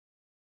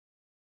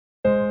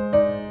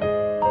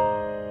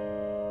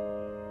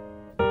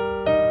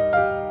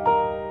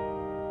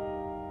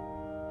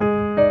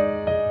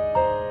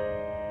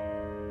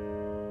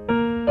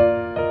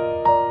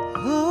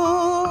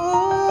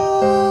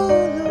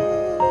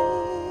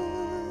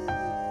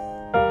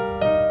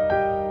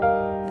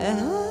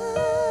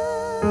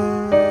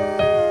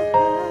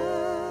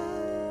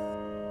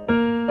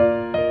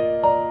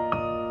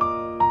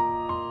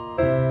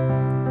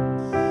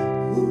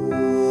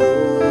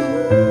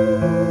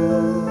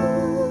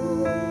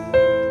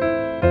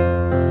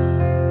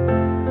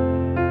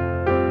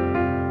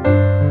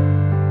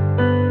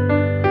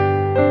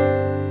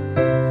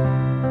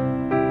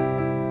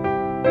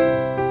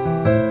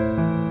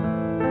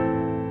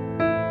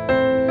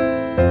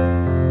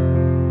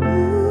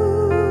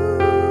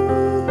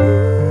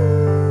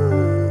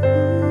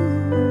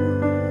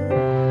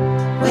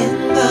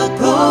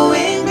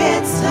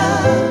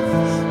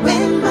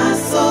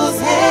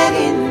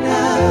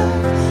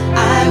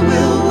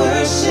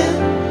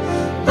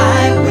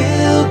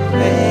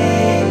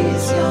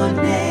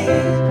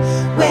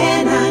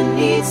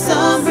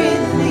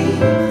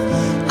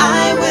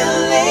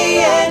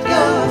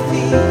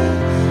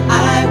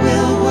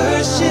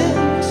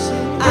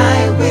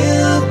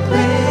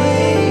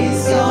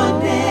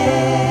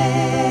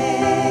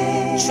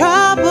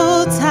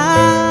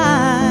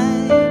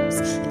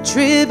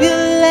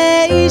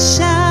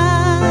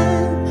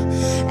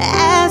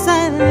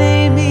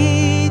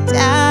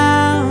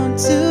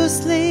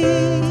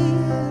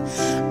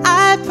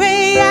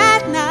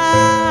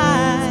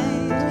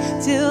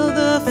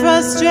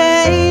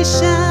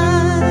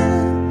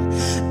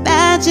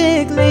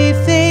magically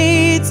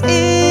fades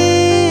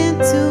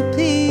into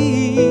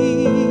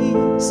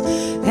peace,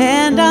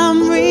 and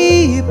I'm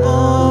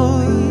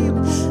reborn.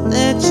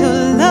 Let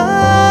your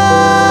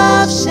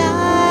love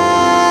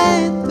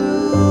shine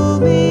through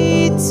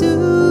me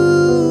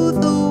to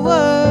the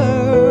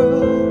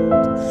world,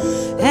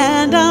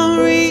 and I'm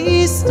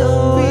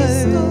restored.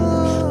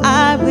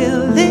 I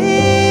will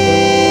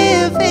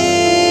live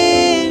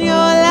in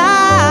your light.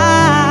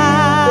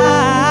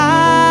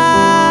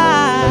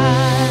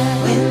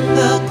 When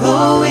the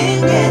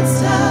going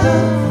gets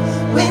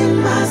tough, when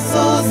my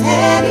soul's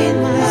had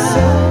enough,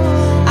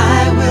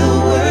 I will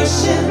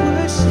worship,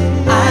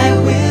 I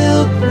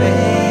will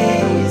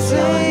praise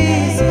your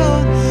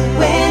name.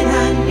 When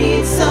I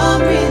need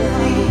some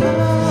relief,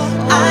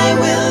 I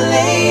will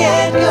lay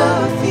at your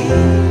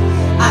feet.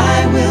 I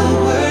will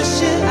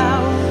worship,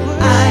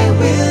 I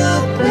will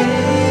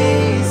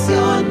praise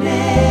your name.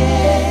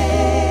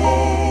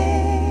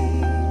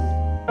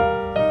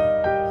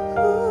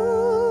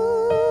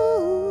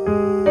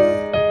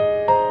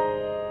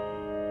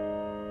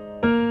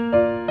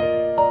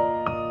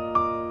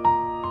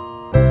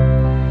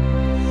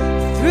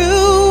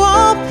 Through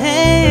all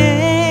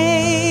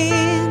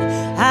pain,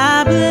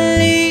 I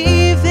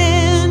believe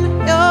in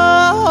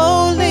your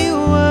holy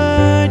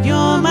word.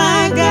 You're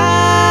my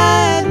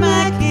God,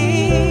 my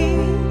King.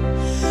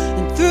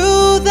 And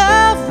through the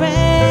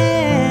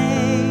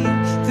rain,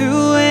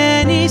 through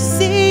any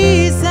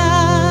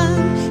season,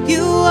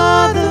 you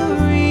are the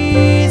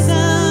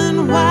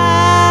reason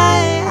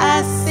why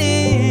I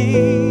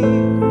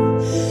sing.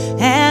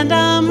 And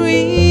I'm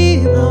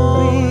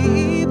reborn.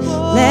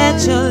 Let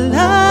your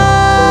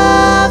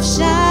love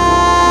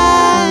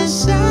shine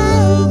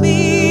through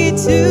me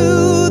to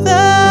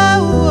the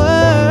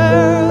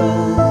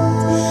world,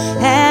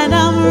 and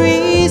I'm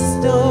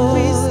restored.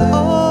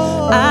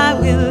 I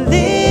will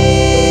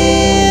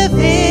live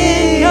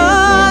in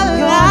your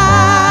light.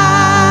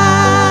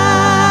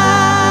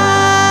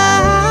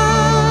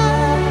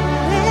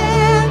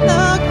 When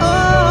the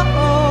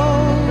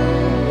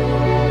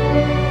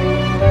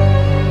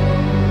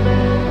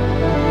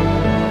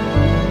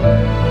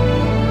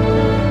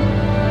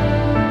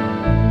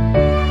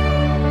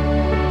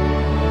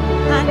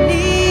I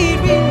need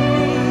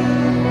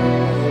relief.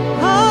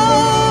 Oh,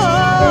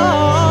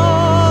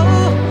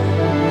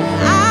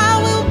 I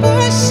will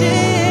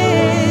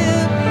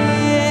worship.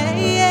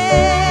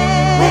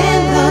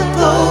 When the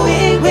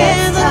going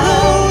gets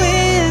tough,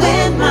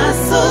 when my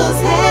soul's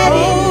had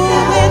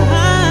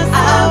enough, I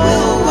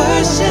will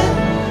worship,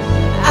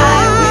 I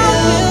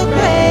will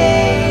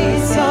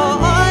praise your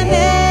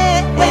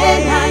name. When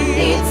I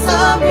need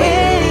some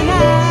relief,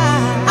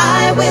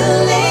 I will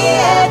lay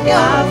at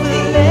your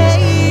feet.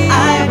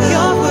 I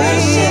will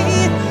worship,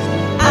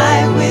 I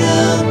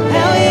will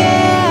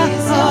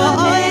praise your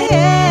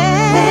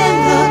name. When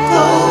the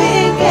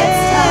going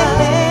gets tough,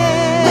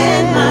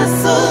 when my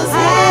soul's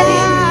had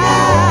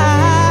enough,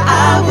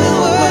 I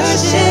will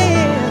worship,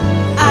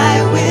 I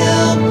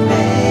will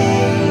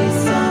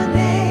praise your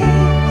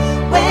name.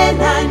 When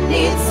I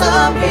need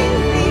some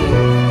relief,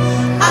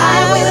 I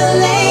will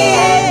lay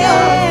at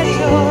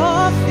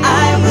your feet.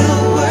 I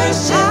will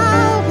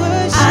worship,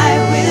 I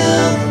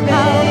will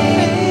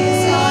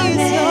praise your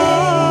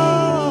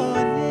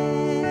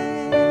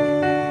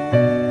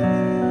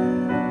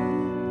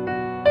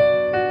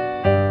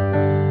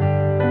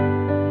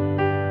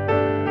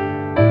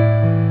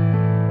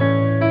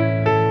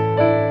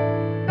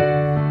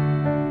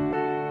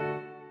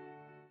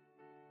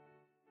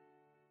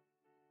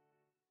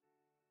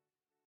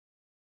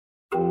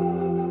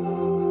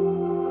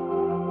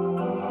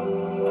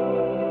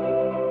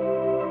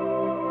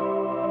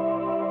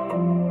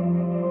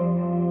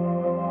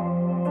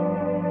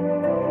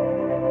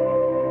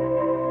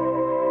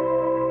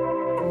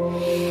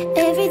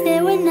Every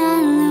day when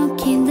I look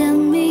in the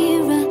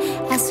mirror,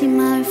 I see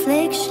my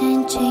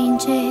reflection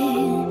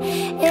changing.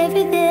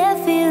 Every day I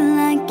feel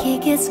like it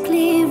gets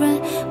clearer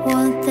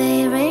what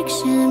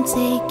direction I'm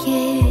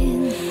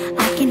taking.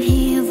 I can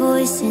hear a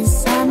voice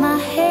inside my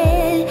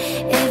head.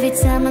 Every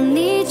time I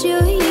need you,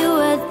 you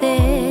are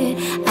there.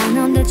 I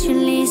know that you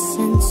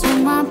listen to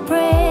my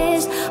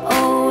prayers,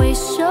 always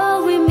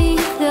showing me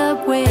the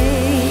way.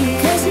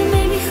 'Cause you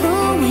made me who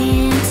I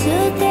am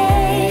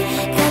today.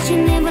 'Cause you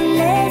never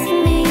let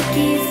me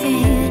give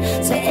in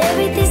to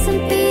everything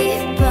some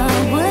people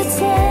would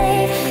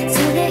say,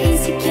 to the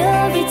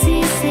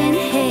insecurities and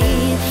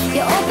hate.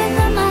 You opened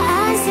up my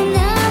eyes and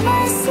now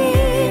I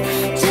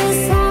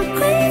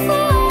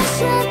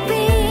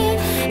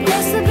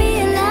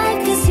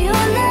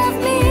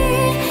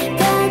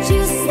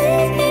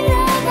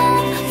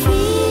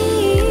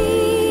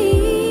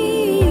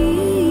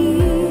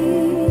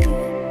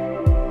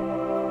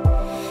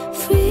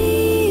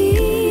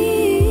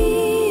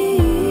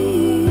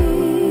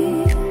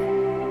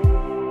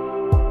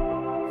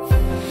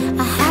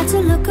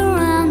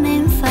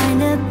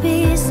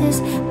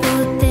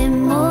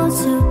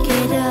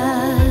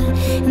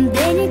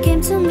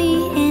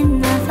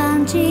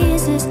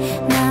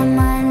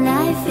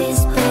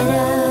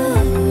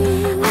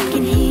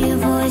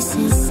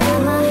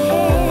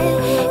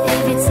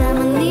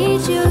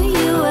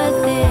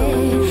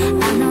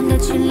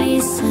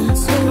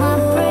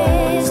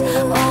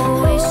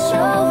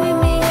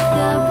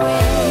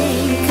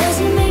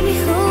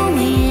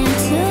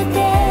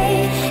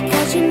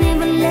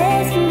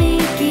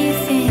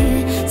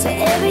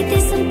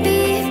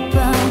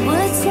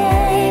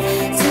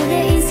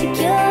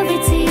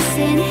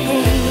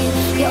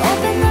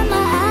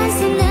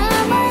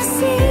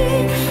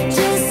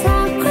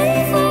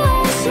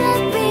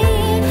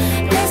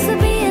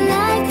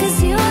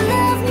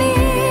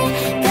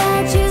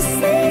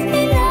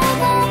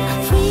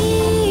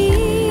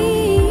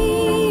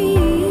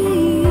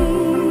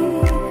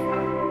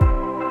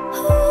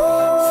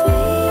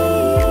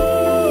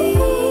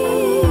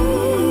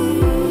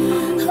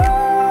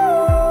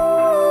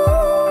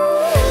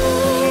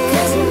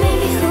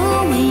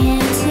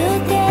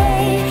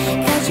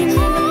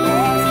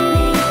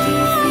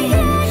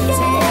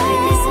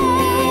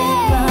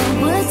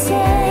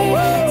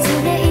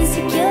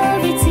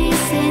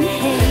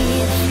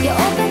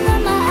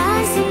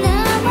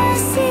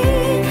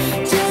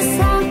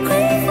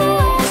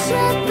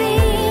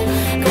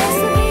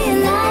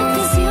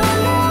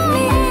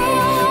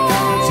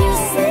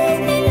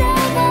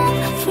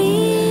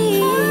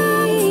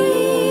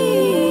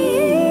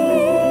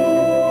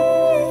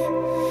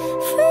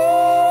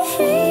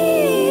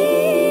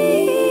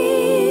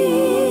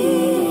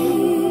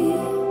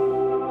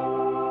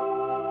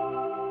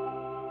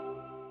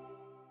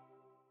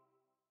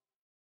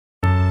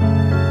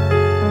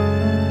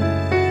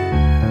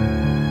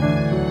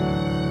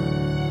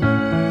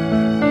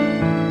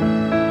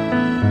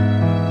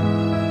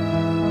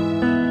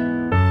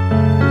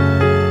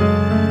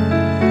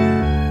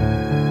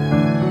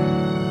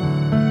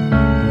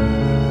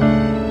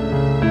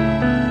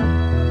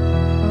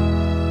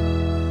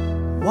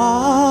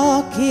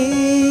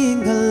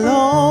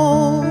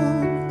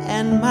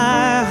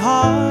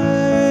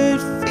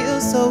heart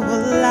feels so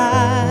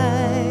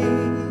alive.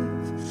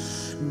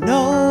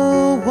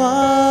 No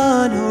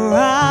one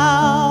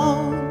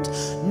around,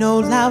 no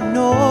loud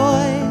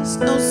noise,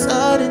 no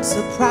sudden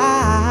surprise.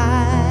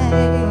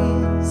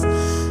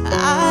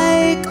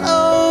 I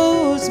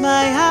close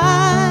my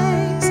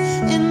eyes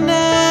and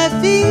I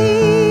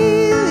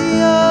feel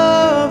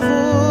your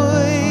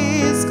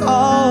voice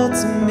call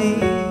to me.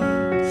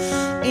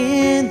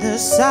 In the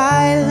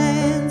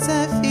silence,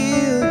 I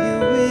feel you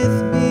with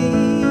me.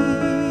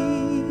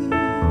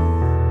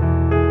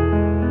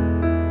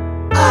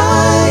 I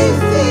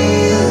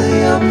feel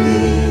your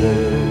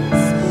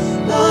peace,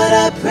 Lord,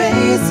 I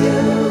praise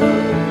you.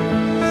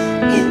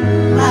 In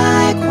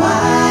my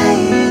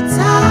quiet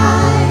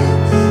time,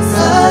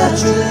 such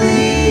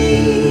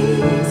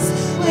release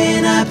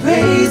when I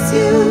praise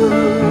you.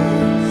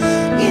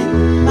 In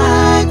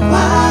my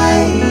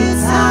quiet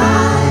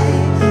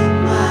time,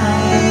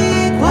 my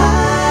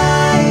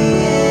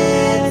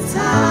quiet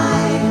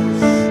time,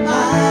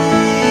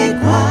 my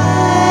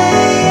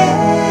quiet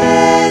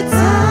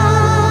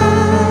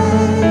time.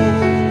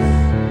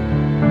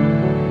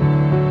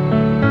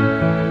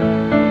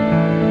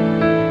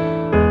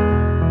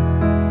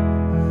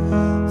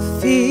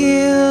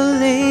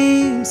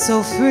 Feeling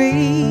so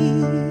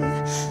free,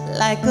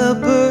 like a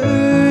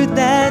bird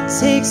that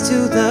takes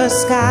to the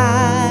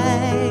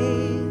sky,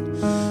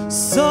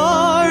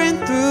 soaring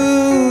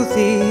through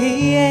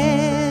the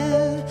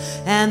air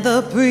and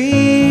the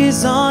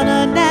breeze on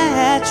a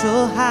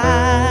natural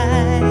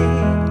high.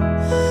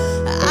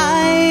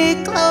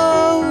 I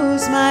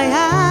close my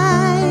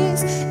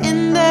eyes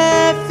and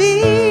I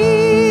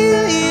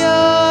feel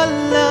your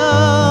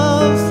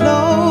love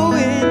flow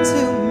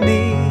into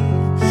me.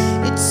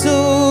 It's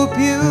so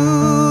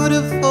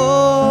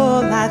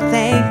beautiful, I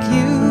thank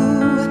you,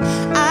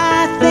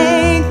 I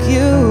thank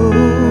you.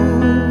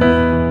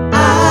 I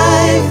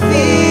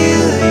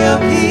feel your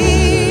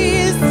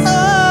peace,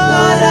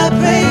 Lord, I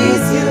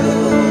praise you.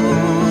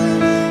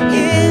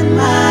 In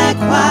my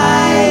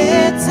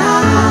quiet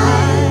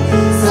time,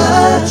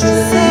 such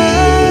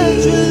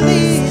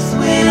release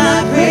when I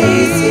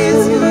praise you.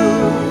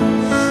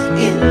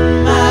 In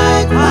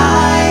my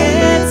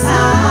quiet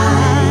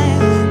time,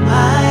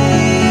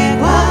 my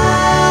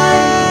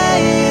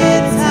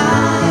quiet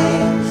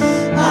time,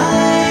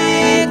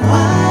 my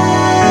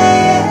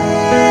quiet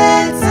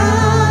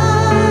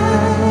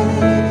time.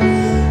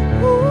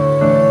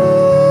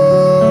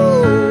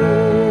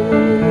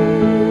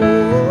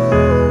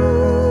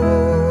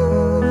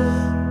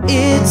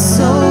 It's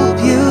so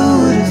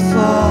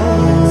beautiful,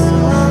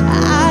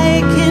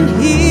 I can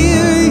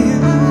hear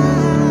you.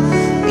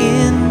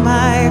 In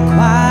my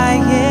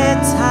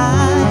quiet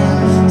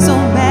time, so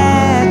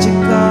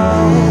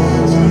magical,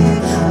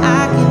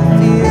 I can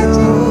feel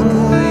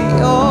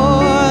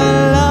your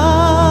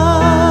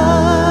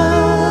love.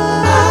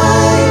 I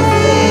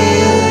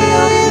feel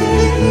your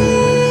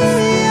peace,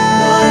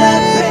 Lord, I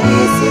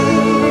praise you.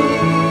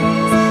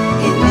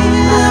 In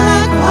my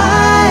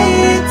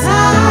quiet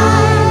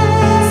time,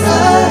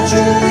 such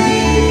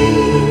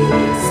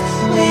release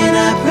when I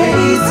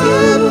praise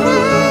you.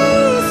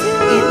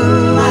 In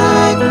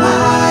my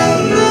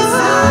quiet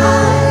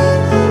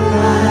time,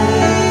 my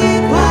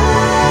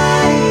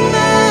quiet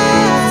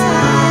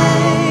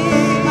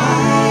time,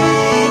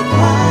 my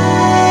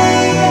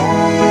quiet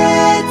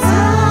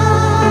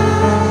time,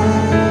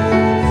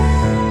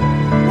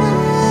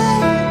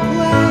 my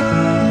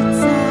quiet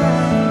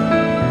time,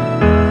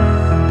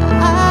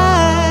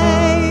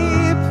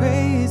 I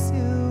praise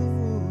you.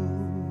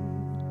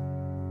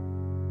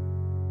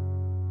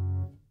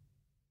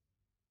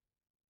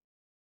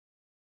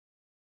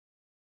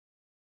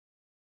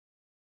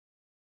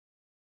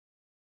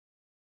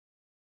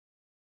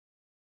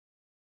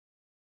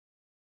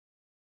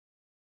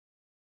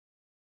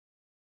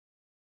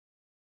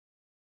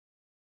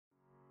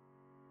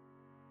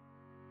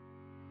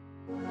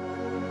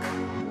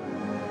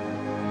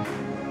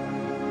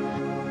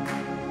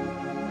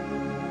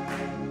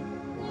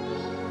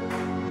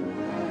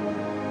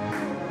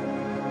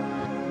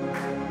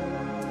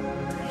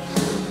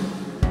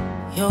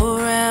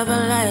 You're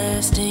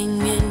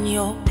everlasting in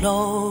your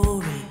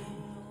glory.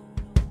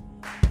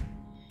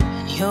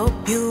 You're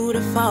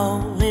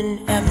beautiful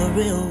in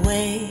every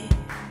way.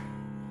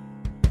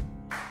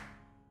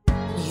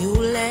 You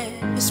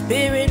let the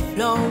Spirit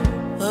flow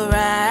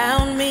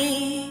around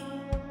me,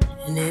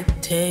 and it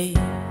takes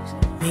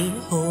me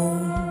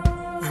home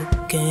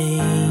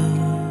again.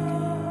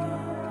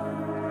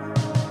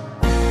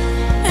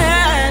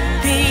 At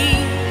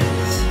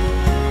peace,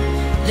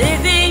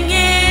 living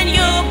in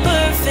your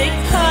perfect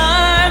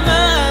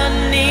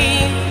harmony.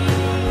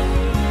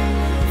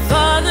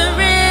 Father,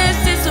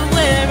 rest is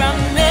where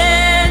I'm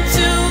meant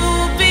to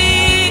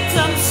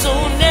become so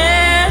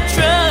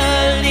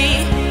naturally.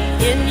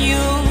 In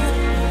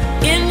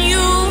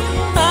you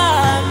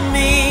are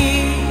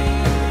me.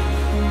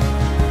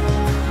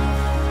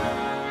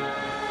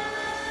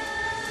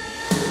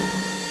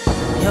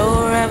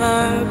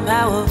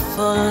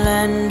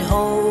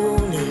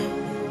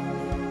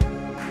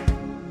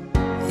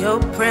 Your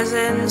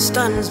presence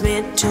stuns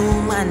me to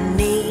my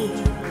knees.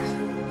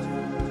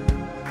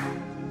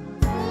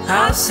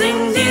 I'll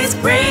sing these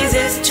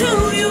praises to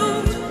you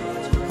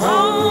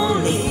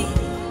only,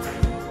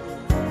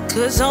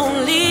 'cause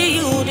only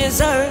you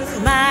deserve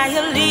my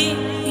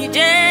allegiance.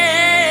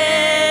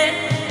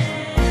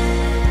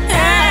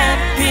 At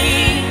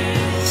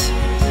peace,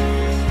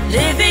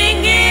 living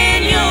in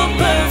your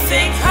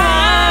perfect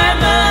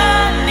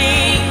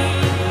harmony.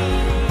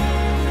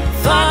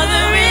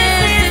 Father,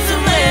 is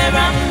where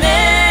I'm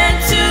meant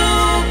to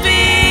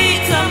be.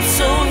 Come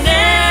so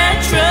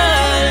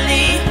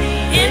naturally.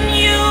 In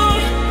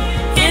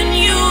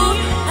you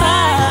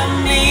I'm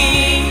me.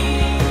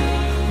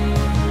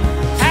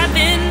 I've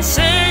been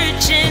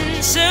searching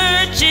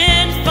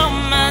for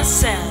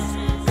myself,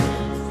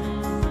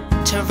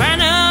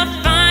 trying to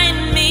find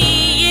me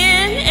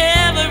in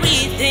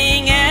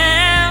everything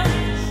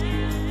else.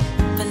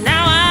 But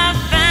now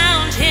I've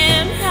found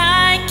him,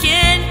 I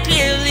can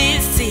clearly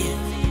see it.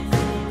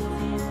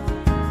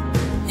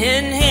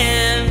 In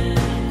him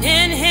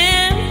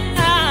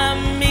I'm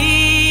me.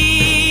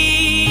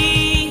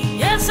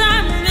 Yes,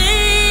 I'm me.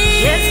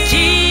 Yes,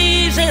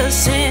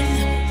 Jesus, in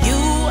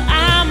you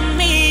I'm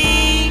me.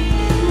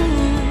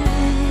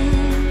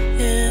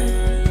 Yeah.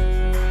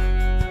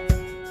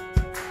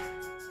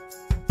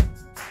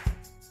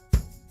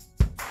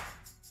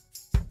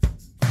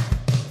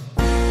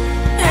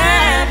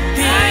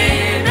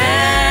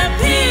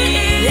 Happy,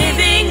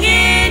 living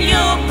in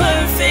your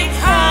perfect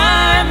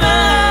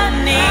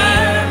harmony.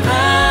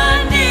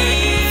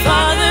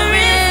 Father,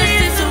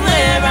 is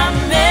where I'm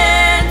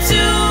meant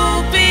to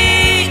be.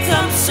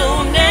 Come so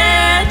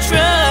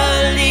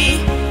naturally.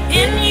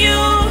 In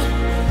you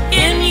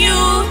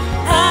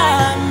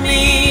I'm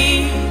me.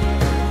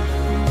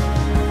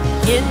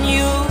 In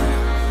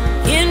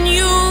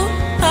you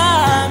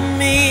I'm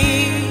me.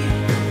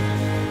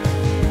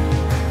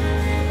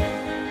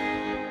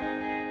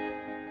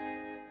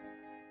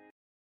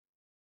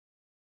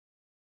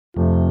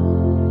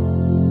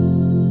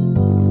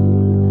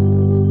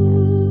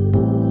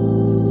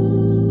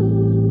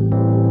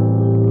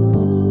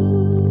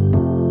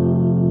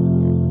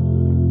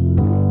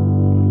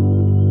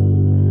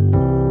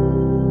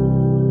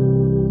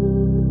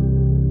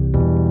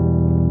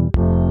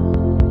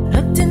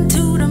 Looked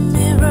into the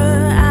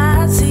mirror,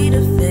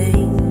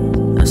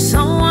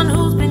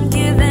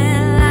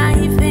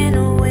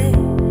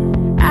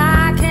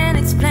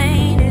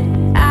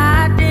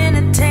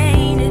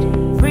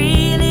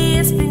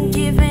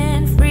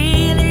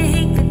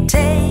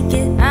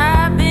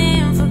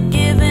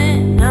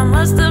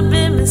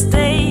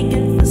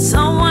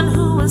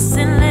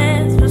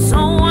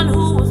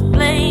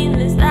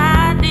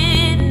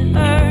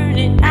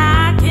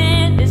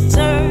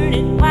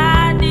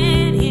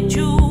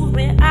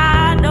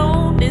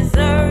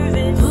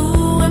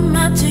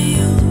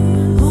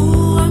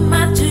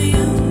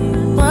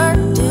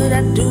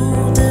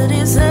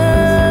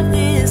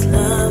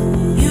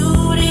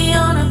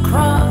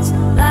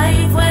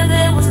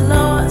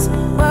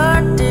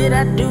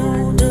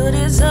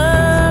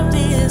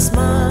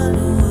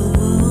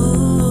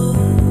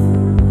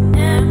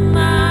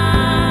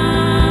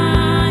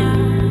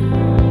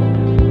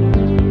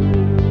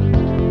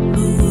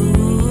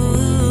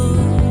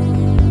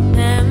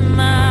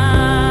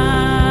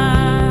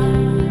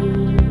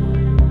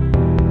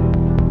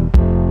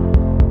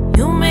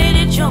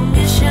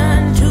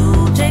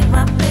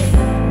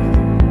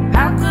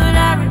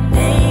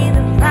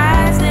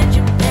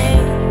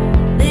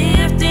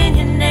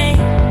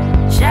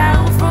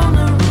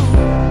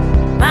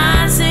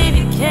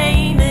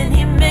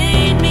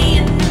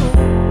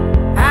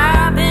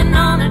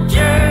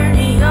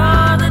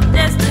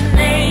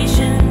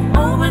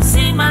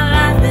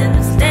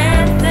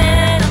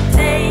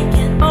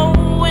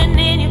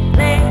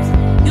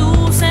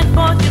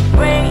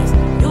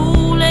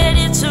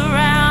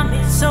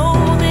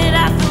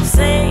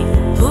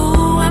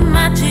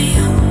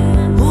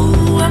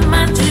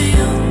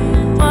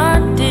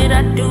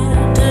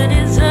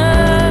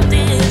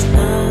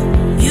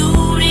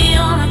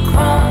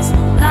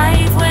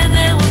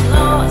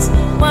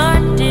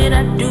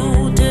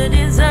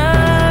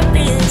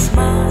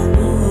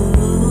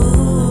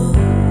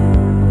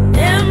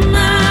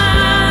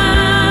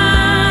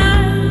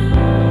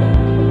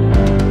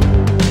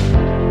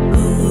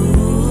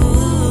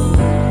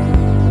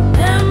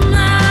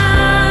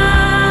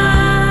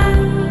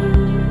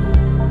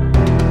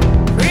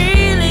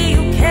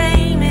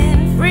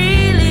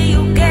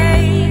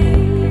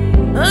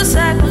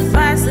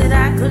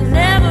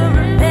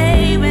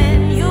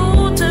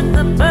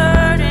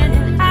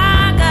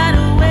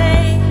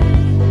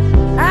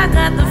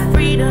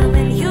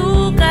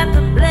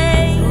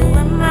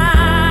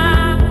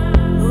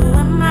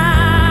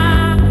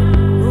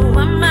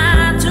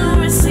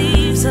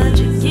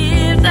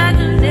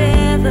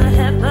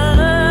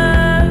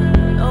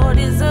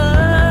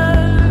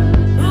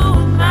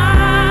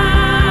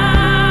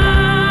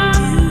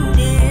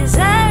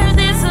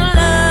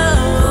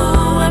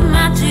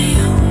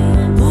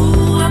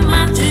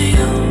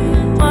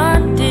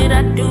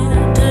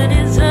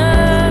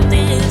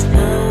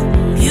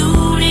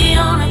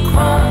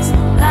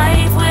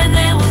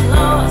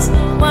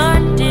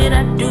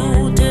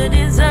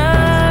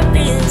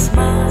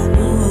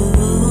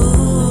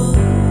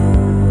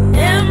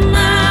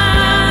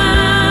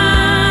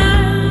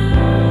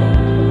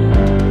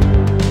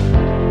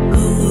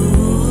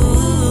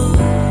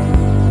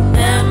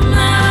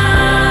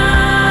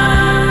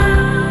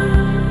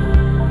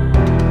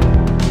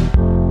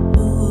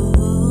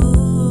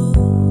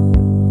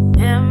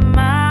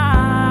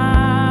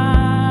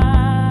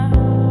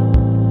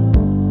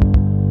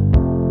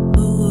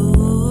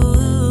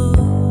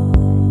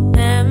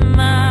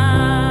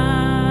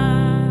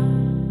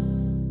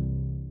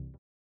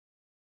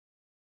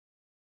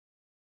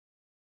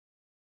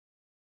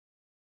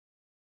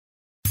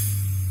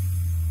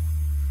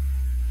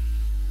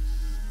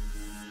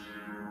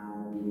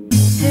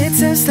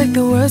 Feels like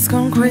the world's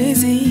gone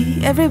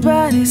crazy.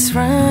 Everybody's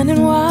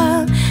running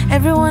wild.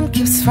 Everyone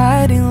keeps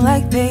fighting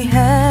like they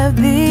have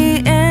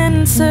the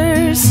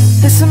answers.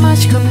 There's so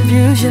much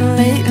confusion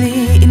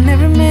lately in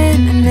every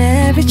man and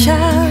every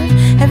child.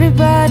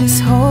 Everybody's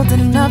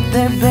holding up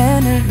their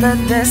banner,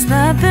 but there's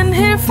nothing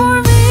here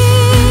for me.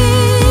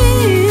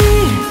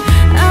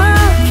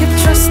 I'll keep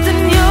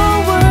trusting your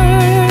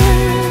word.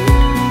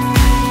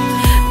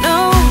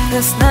 No,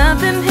 there's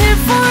nothing here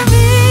for me.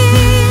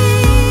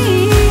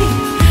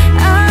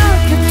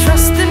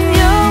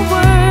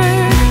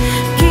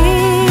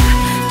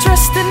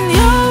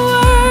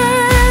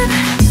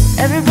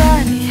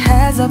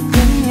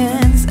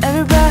 Opinions,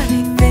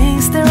 everybody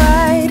thinks they're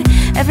right.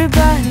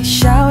 Everybody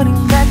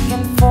shouting back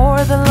and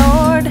forth, the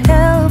Lord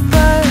help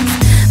us.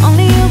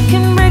 Only you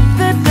can break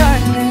the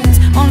darkness,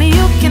 only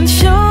you can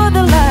show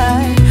the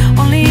light.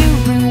 Only you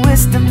bring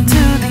wisdom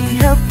to the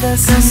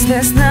helpless, 'cause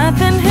there's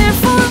nothing here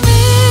for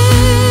me.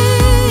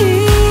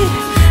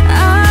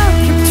 I'll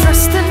keep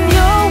trusting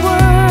your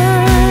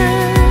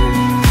word.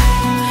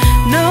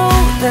 No,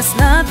 there's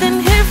nothing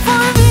here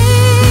for me.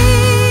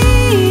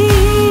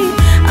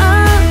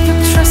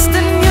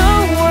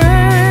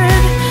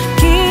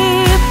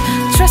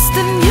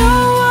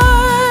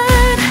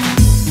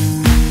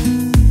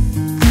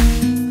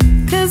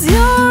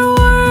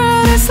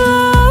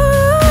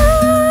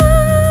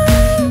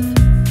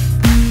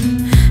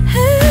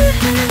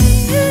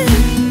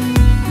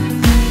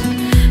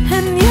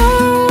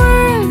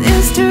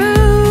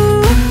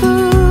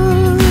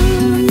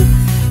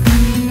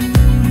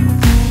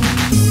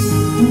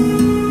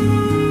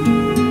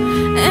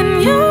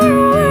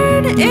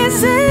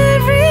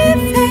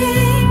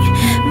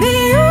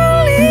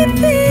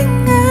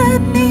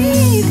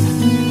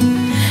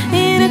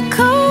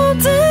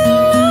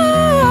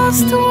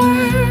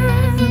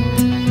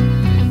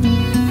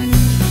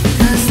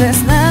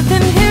 There's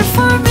nothing here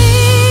for me.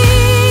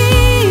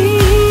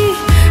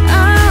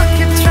 I'll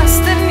keep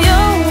trusting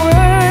your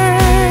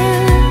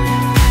word.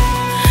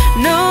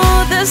 No,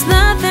 there's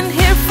nothing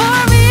here for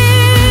me.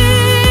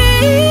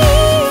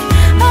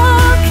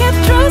 I'll keep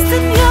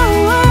trusting your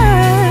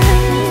word.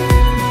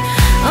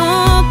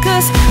 Oh,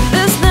 'cause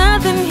there's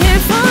nothing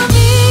here for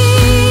me.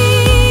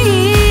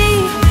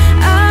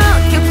 I'll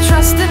keep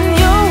trusting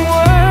your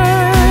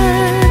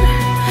word.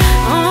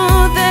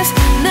 Oh, there's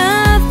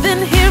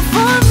nothing here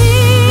for me.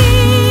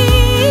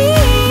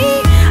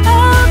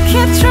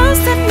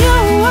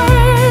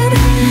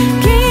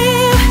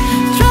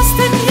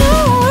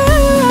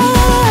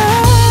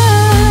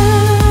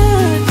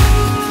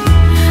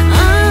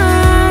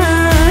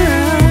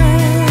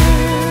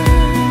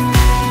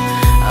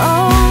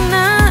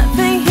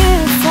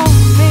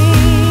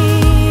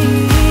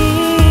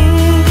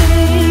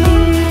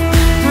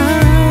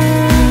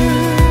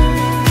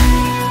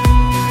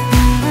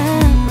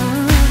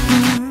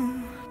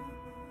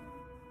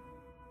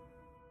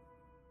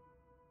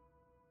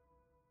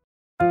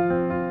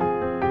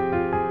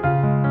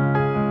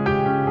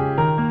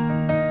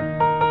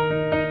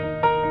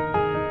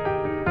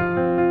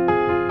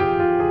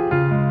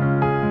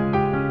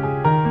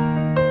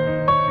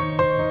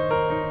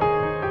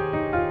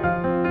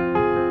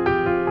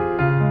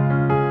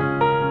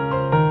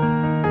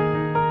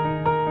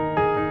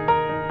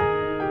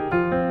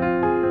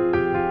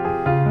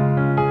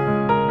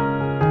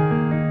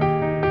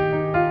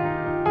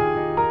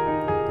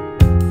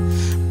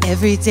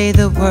 Every day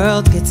the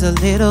world gets a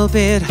little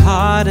bit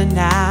harder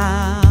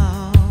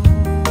now,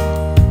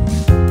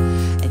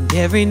 and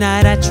every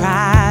night I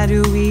try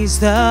to ease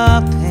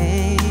the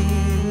pain,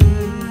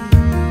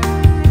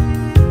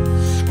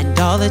 and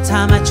all the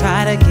time I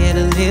try to get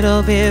a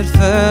little bit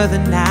further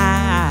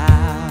now,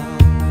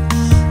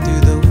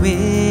 through the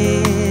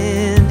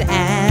wind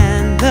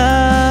and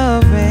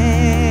the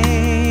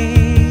rain.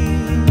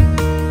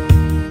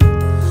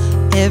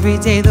 Every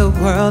day the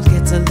world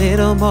gets a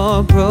little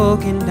more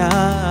broken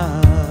up.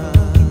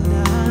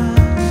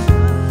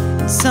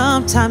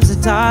 Sometimes the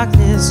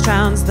darkness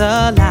drowns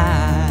the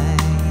light,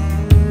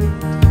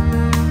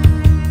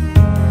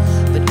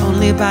 but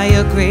only by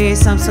your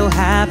grace I'm so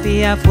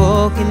happy I've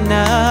woken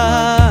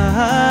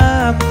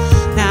up.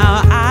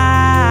 Now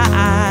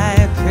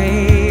I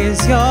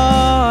praise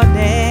your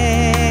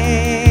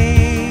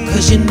name,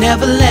 'cause you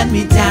never let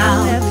me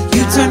down.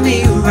 You turned me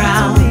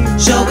around,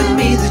 showing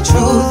me the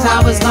truth. I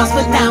was lost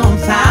but now I'm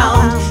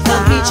found.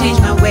 Help me change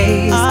my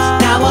ways.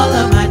 Now all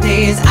of my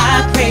days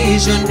I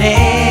praise your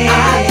name.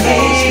 I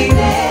praise your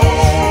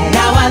name.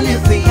 Now I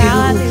live for you.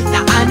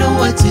 Now I know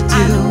what to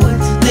do.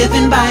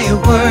 Living by your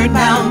word.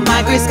 Now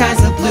my gray skies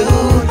are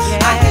blue.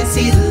 I can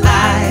see the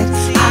light.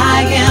 I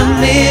am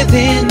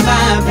living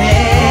my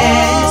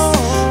best,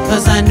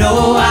 'cause I know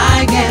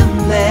I am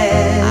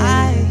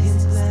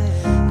blessed.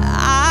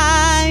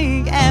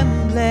 I am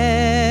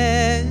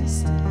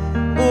blessed.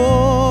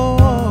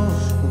 Oh,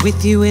 with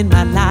you in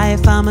my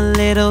life I'm a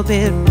little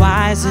bit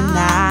wiser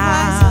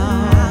now,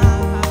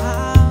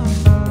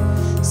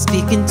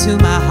 speaking to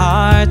my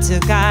heart to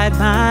guide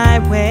my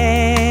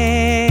way.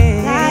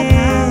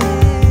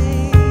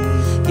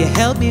 You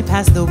help me me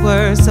past the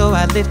worst, so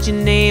I lift your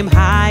name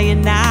higher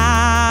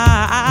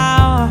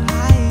now.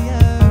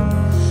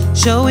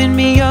 Showing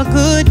me your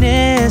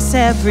goodness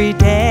every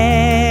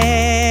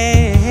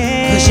day.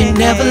 'Cause you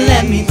never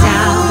let me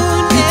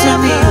down, you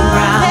turn me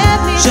around.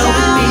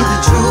 Showing me the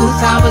truth,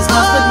 I was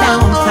lost but now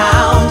I'm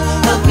found.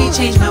 Help me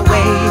change my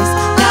ways,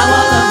 now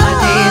all of my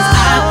days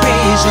I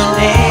praise your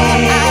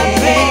name.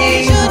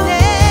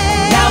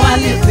 Now I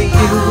live for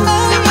you,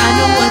 now I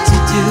know what to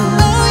do.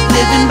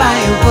 Living by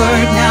your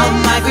word, now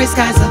my gray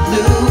skies are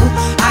blue.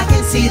 I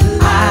can see the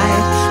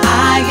light,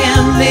 I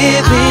am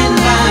living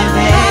by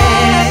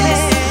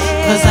faith.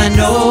 'Cause I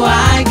know I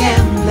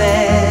am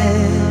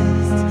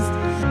blessed.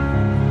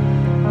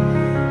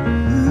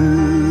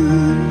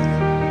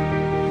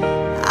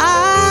 I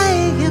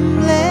am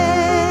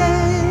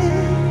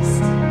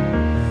blessed.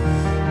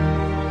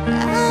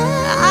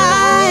 I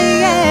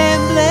am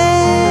blessed.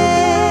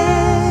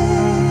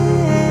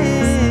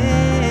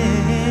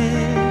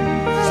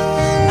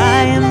 I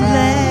am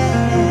blessed.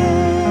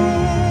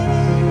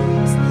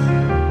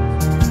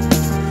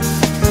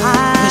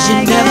 'Cause you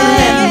never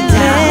let me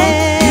down,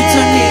 you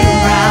turn me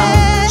around.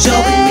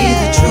 Showing me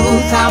the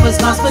truth, I was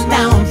lost but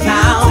now I'm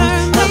found.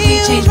 Help me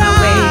change my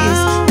ways,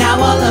 now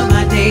all of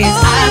my days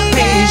I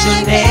praise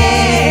your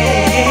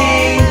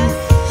name.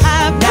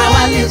 Now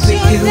I live for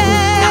you,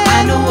 now I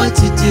know what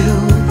to do.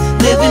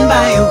 Living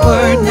by your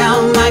word, now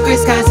my gray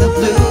skies are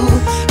blue.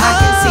 I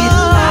can see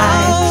the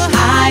light,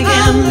 I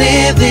am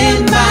living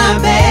my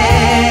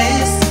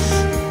best.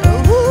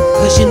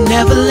 'Cause you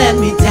never let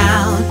me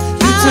down,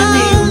 you turn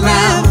me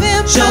around.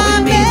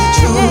 Showing me the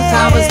truth,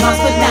 I was lost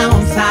but now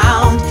I'm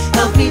found.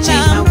 Help me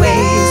change my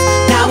ways,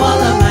 now all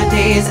of my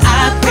days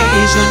I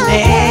praise your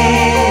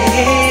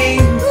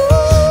name.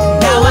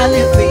 Now I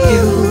live for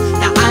you,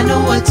 now I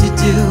know what to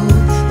do.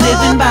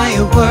 Living by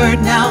your word,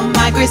 now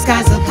my gray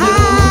skies are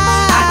blue.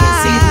 I can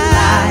see the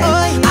light,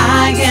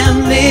 I am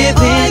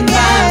living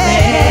my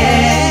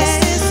best.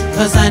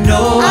 'Cause I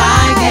know I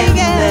am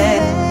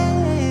blessed.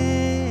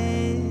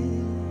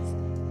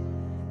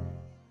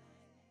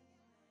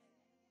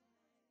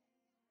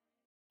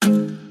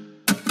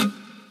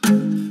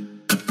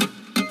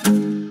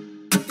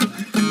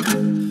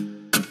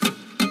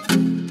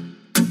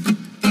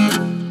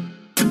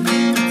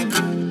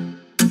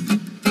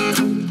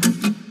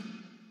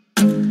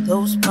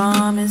 Those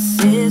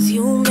promises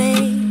you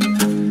made,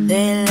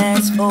 they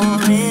last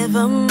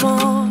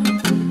forevermore.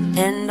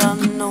 And on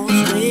those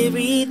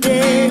weary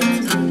days,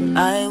 I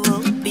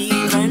will be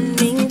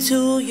running to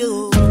you.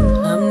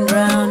 I'm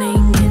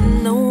drowning in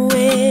the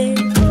wave.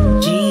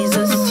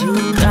 Jesus, you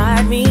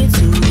guide me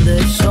to the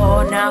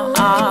shore. Now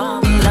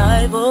I'm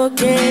alive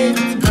again.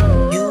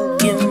 You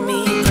give me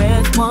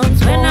breath once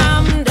more. When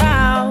I'm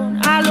down,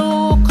 I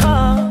look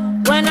up.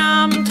 When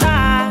I'm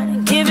tired,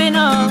 giving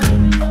up,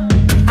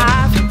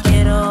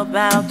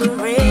 about the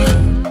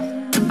rain.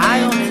 I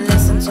only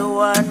listen to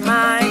what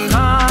my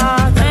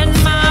father and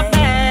my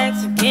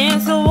back's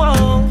against the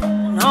wall.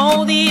 And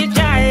all these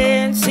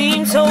giants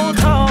seem so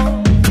tall.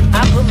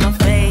 I put my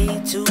faith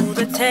to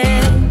the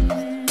test.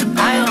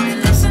 I only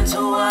listen to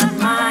what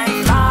my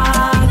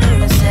father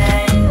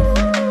said.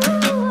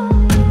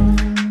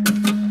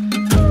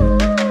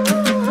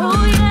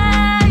 Oh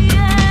yeah,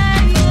 yeah,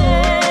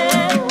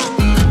 yeah.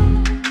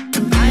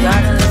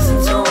 Gotta listen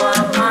to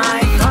what my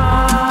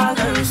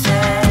father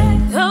said.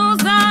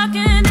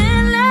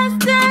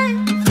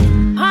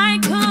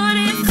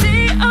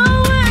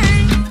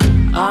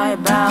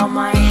 Bow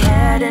my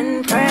head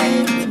and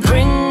pray,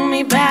 bring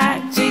me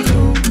back to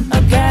you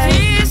again.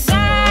 He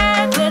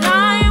said that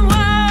I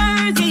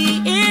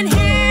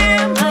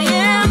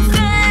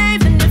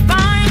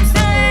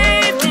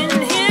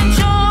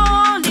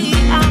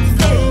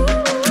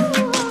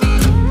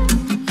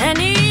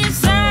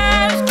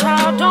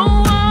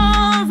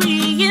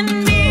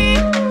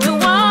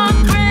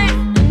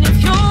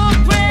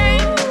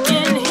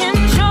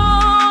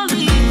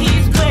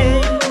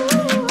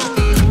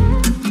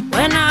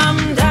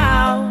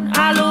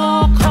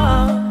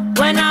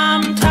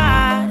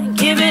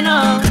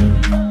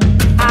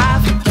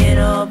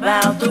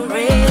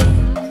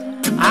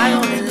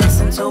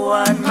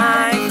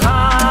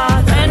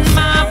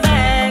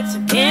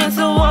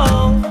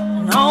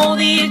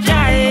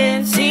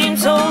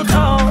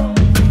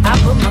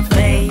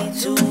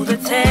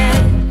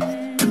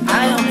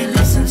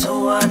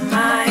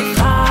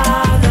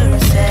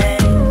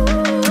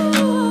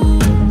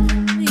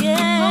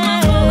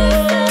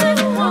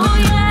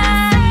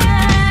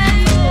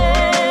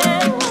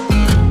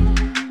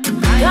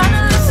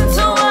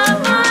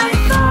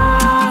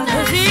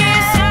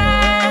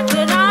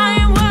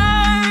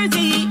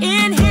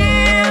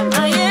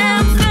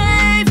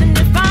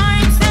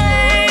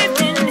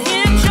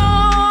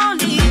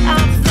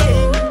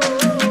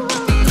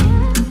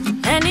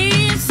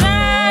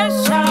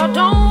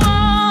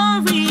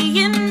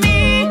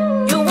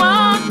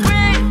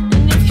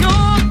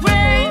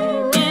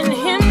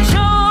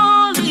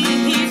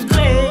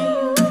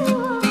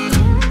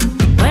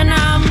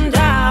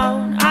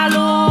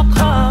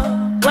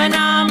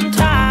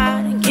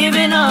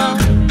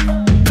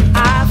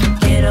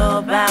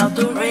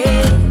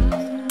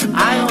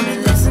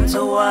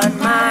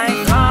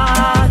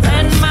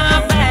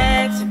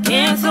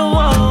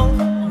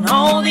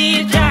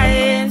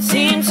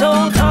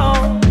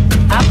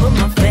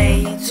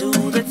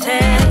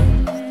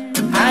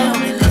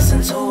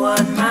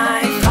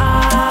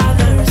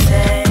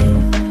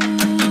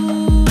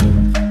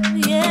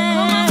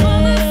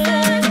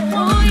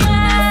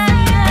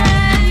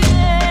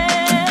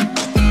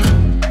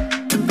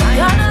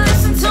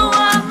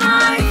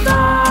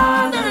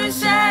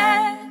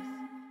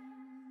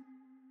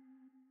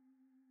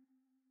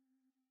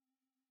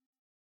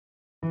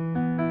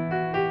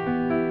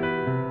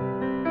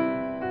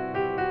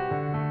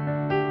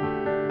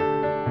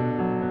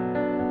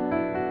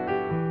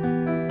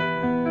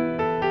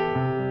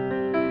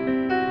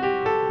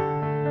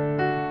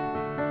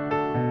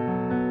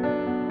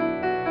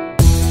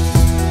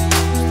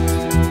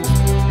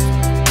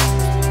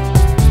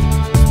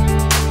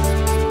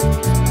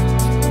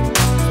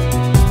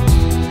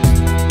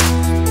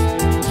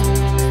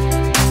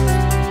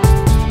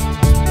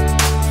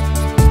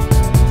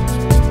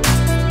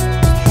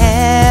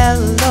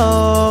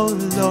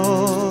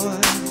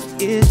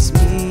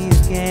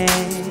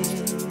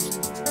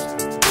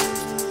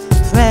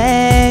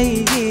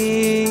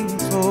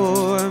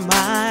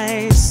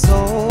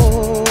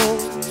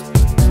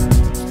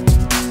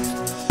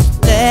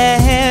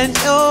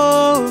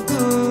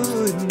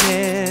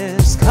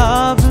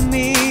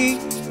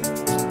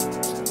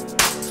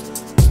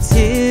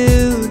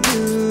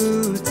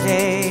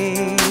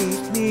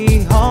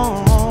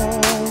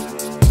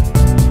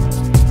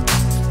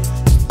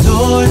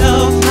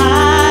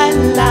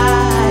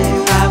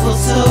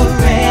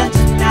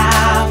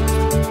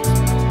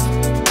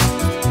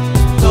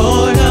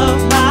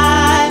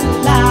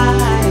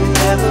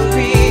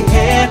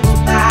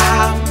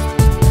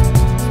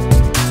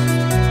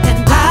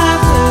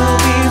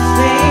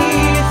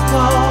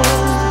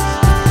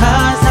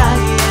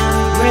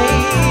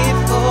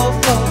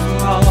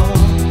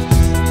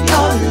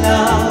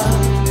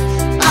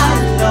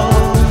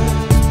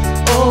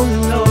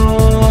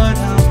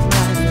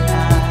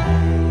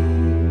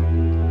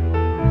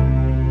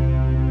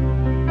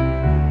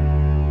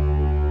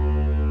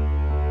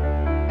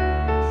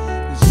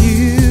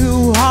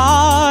You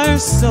are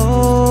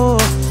so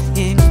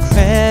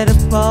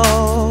incredible,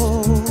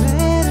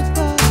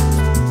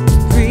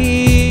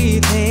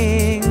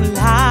 breathing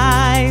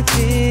life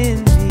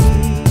in me.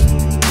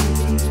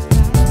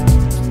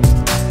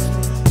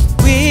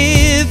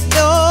 With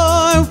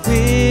your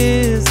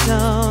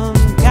wisdom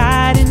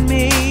guiding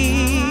me,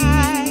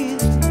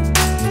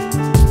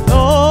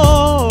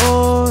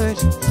 Lord,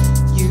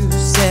 you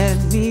set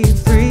me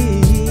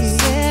free,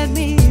 set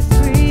me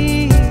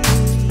free.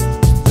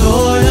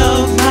 Lord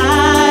of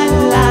my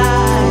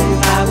life,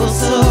 I will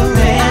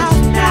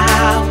surrender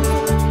now.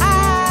 I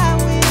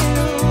will.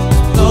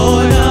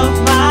 Lord of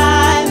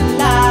my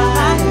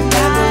life,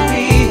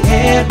 every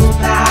head will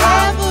bow.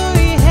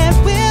 Every head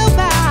will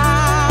bow.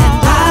 And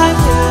I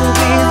will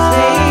be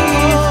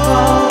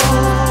faithful,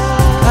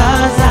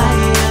 'cause I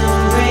am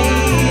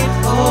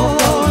grateful,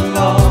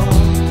 Lord.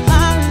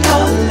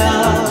 Your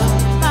love,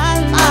 my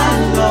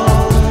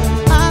Lord,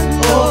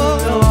 oh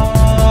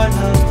Lord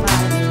of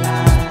my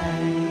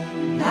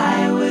life. I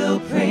will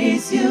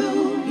praise you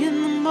in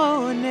the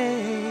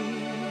morning.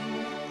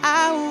 I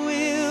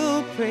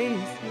will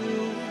praise you.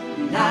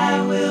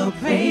 I will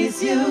praise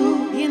you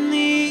in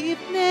the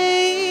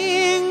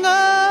evening.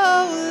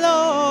 Oh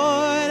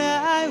Lord,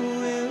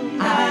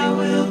 I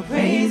will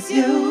praise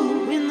you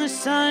when the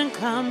sun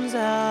comes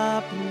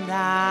up and down.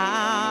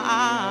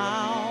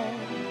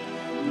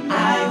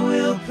 I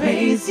will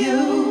praise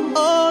you,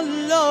 oh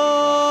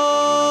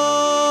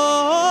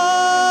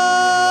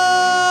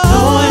Lord.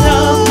 Lord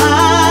of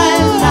my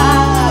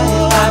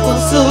life, I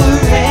will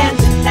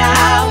surrender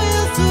now. I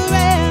will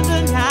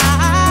surrender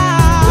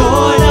now.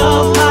 Lord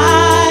of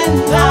my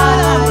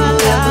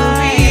life,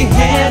 every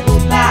head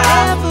will bow.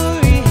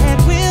 Every head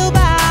will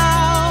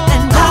bow.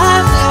 And I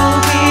will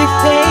be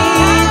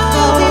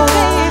faithful,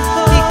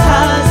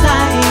 because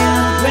I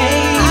am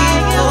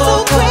grateful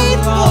for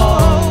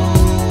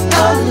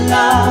your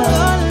love,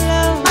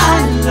 my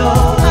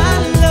Lord,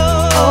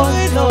 oh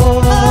Lord of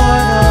my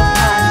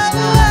life.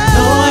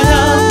 Lord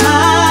of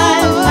my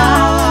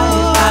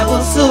life, I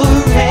will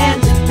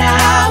surrender now.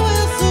 I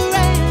will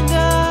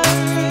surrender.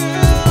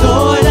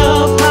 Lord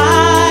of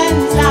my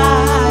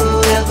life,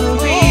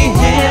 every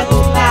head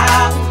will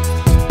bow.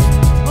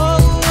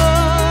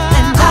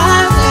 And I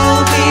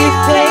will be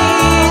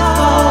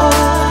faithful,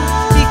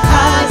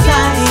 because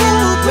I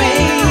am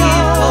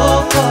grateful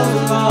for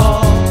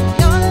all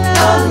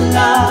your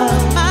love,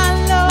 my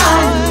Lord,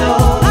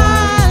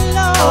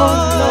 oh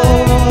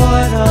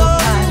Lord of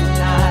my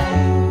life.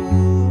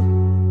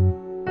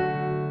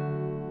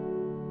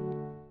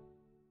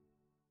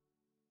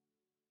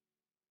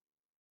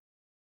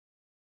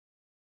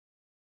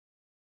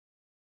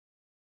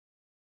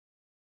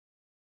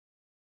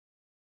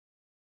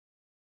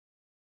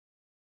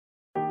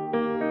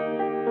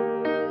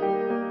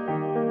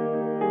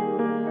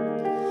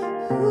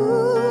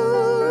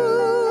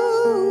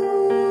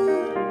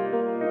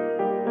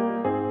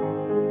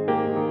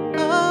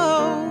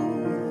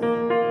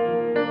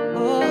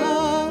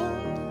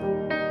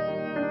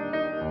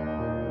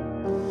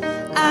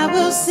 I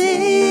will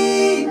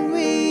sing,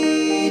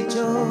 rejoice.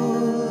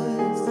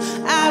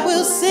 I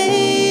will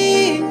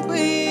sing,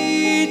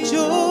 rejoice.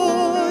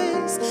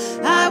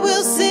 I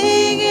will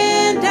sing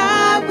and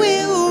I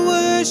will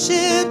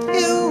worship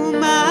you,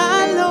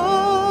 my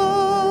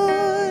Lord.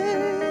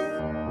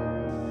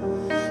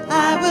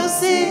 I will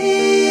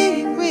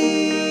sing,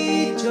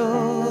 rejoice.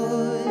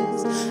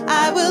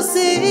 I will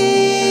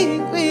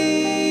sing,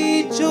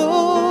 rejoice.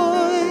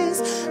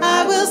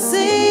 I will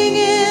sing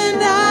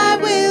and I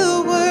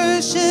will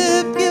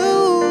worship you,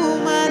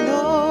 my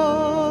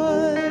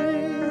Lord.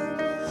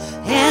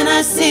 And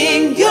I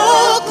sing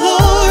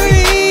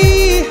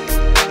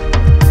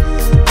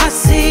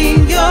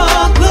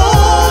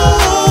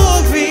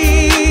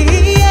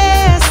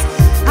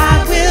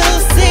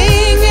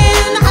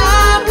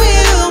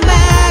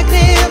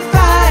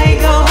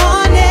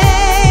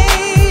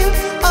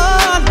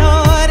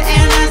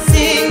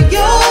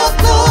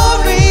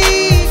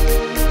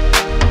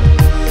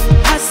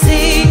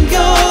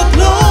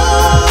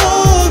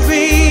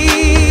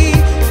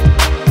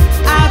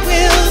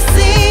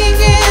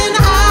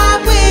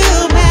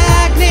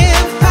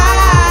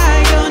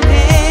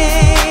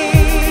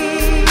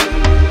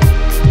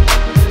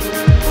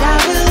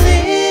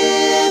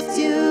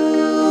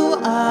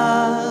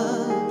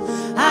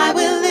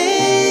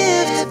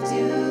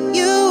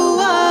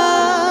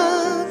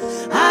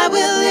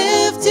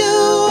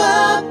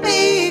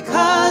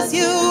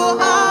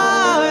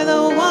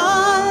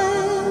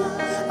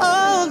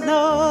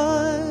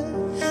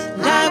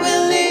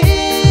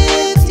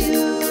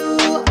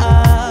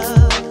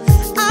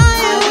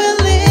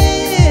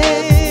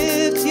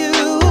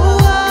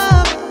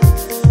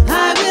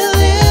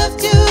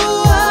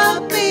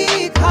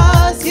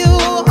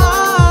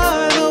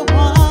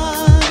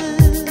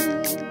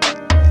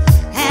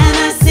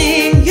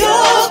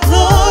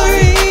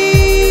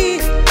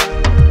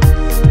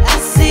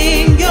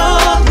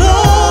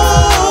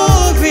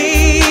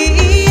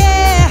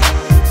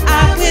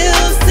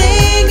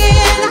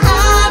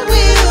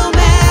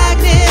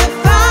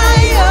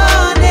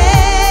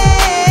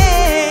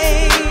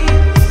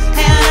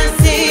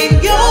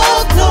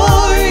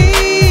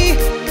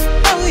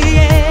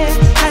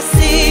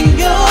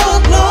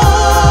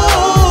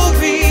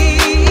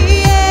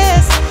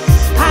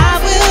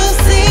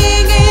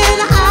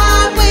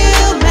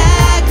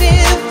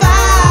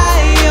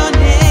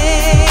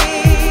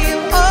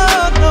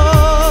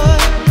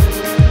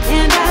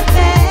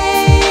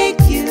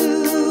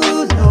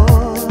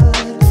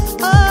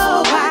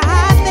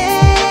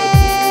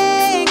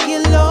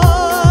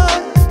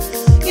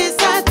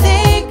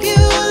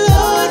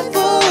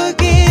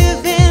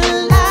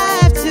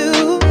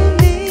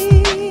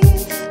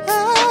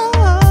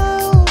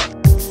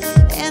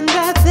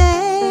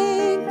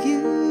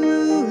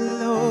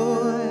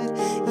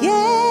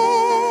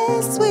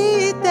Yes,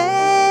 we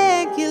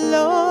thank you,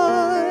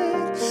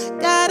 Lord.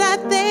 God, I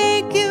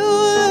thank you,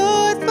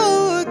 Lord,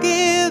 for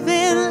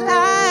giving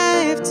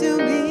life to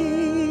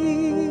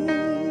me.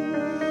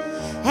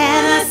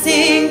 And I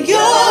sing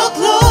your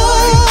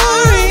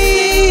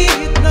glory.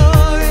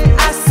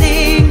 I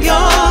sing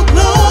your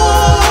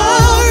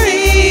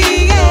glory.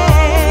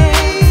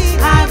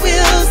 Yeah. I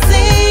will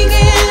sing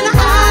and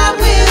I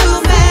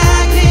will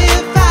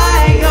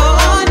magnify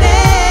your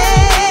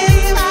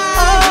name.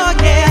 Oh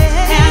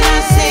yeah. And I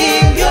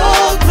sing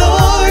your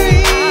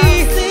glory.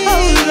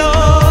 Oh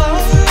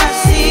Lord, I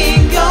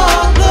sing your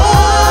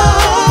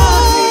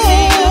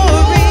glory.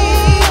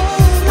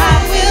 I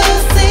will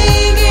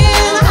sing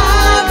and I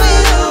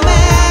will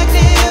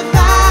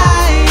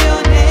magnify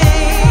your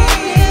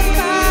name.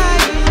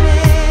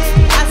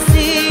 I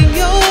sing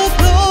your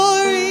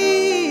glory.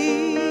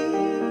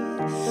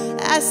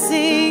 I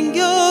sing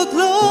your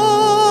glory.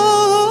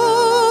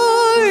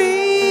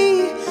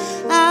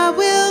 I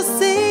will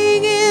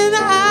sing and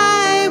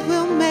I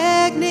will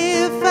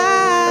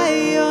magnify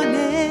your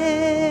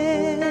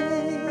name.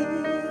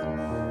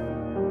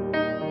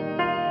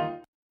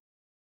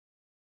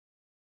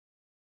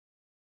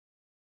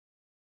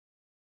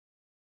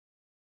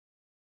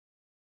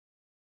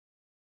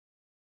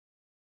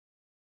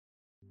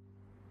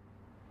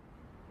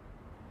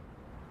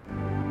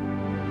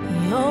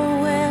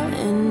 Your well,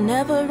 it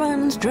never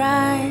runs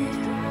dry.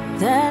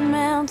 That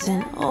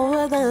mountain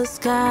over the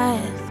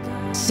skies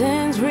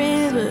sends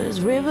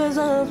rivers, rivers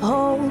of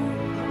hope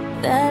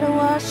that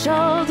wash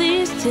all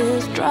these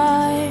tears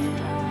dry.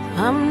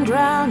 I'm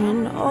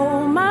drowning,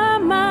 oh my,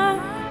 my.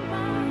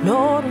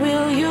 Lord,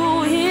 will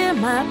you hear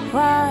my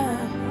cry?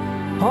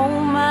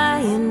 Hold my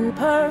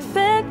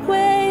imperfect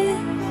ways.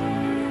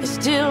 It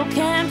still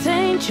can't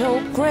taint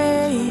your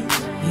grace.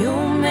 You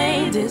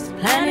made this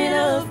planet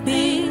of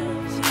peace.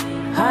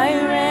 I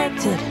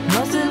erected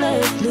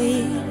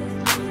mercilessly.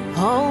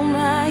 All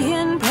my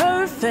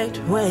imperfect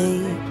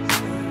ways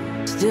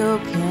still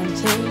can't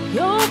take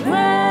your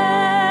grace.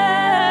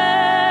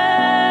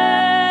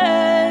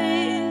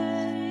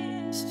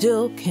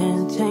 Still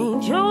can't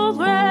taint your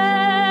grace.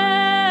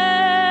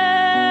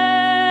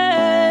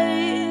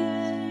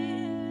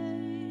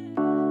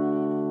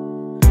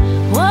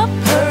 What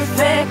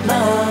perfect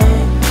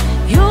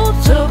love, you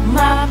took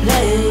my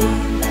place.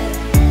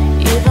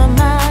 Even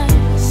my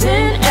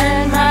sin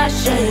and my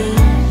shame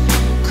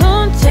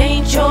couldn't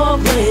taint your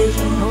grace.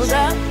 No,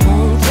 that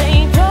won't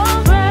taint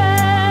your grace.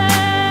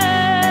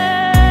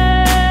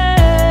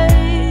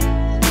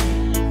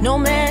 No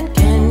man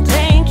can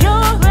taint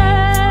your grace.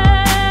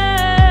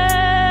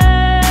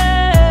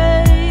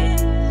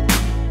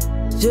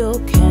 Still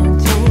can't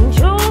taint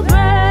your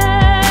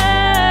grace.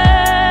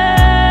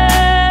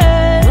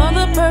 You're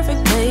the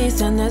perfect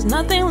place, and there's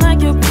nothing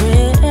like your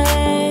grace.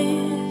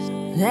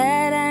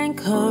 That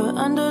anchor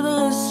under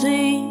the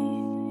sea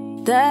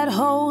that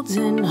holds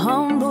and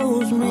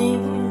humbles me.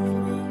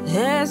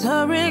 There's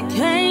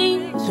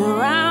hurricanes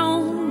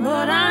around,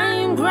 but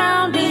I'm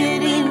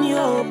grounded in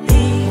your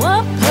peace.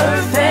 What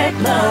perfect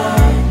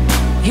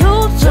love,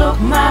 you took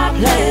my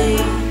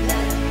place.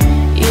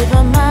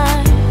 Even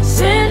my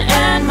sin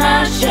and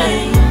my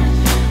shame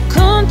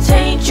couldn't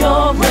taint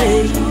your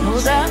grace. No,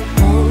 that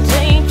won't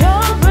taint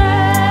your grace.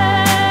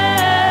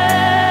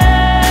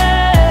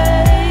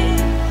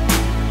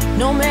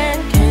 No man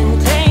can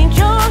taint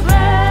your grace.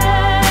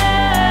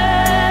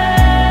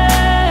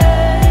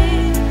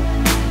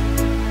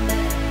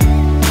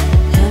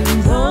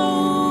 And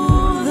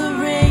though the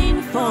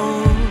rain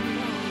falls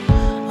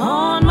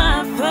on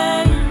my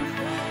face,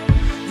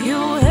 you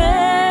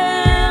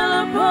hail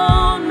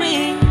upon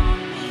me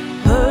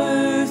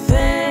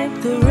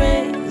perfect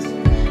grace,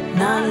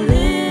 not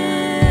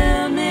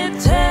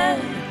limited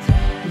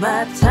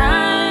by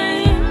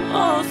time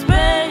or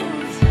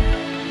space.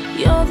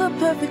 You're the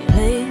perfect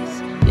place,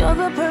 you're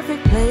the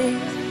perfect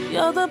place,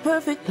 you're the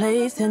perfect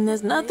place, and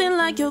there's nothing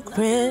like your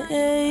grace.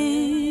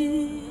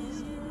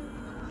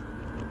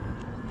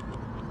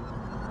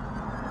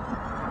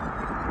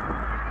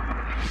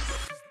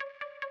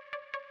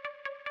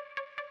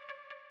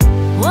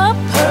 What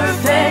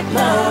perfect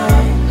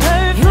love,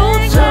 you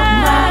took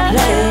my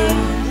place.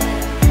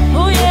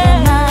 Oh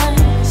yeah, my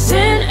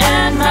sin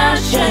and my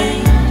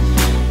shame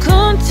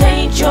couldn't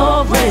taint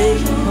your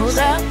grace. No,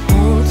 that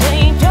won't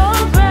taint your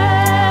grace.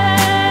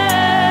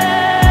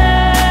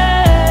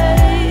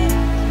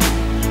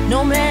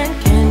 No man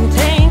can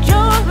taint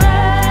your grace.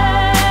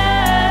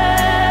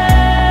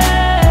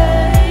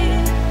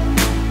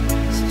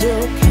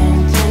 Still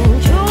can't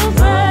taint your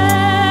grace.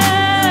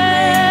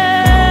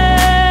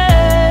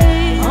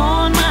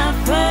 On my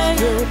face,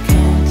 still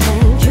can't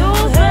taint your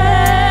grace.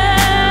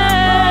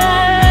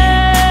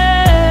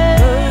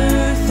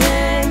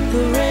 Perfect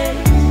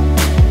grace,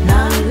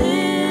 not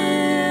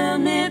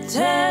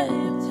limited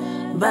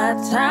by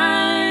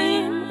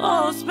time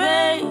or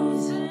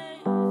space.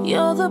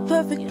 You're the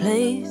perfect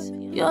place,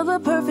 you're the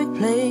perfect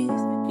place,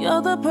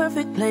 you're the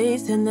perfect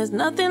place, and there's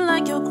nothing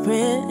like your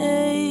grace.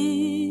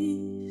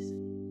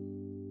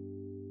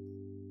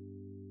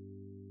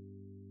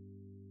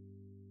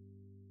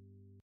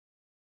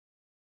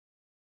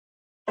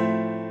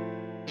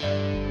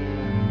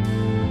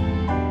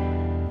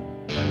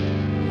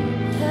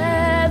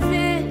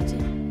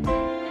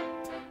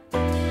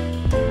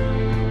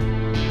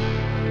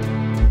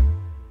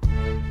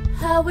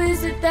 How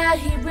is it that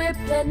he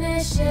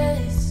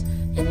replenishes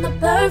in the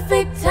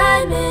perfect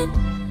timing?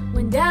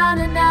 When down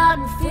and out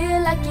and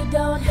feel like you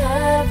don't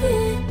have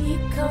it, he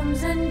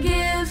comes and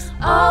gives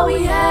all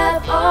we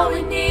have, all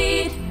we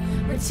need.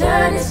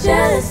 Return is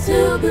just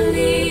to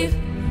believe.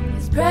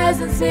 His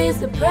presence is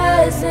the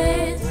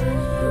presence.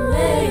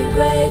 Remain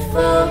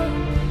grateful.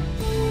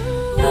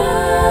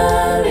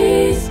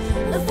 Worries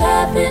of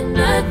having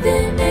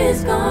nothing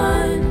is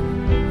gone.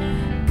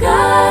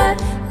 God,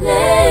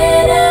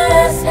 let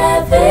us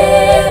have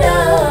it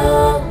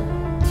all.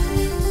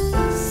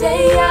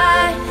 Say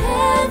I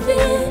have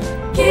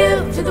it.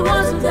 Give to the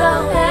ones who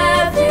don't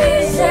have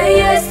it. Say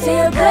yes to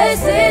your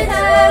blessing.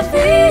 Have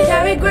it.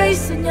 Carry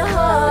grace in your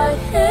heart.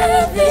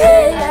 Have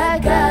it. I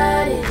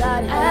got it.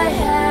 I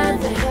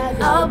have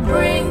it. I'll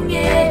bring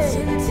it to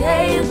the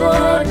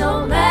table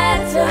no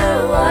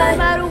matter what.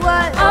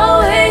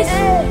 Always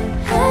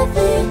have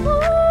it.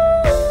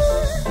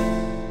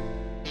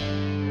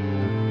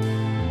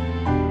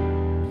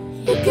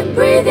 You can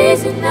breathe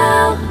easy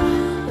now.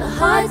 The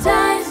hard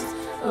times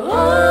are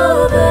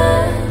over.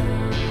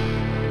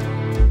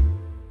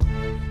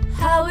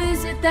 How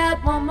is it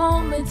that one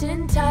moment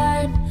in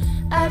time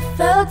I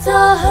felt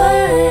all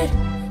hurt,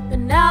 but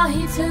now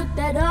he took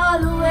that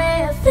all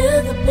away? I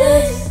feel the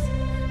bliss.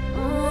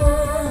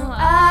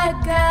 I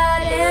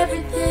got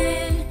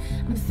everything.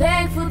 I'm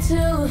thankful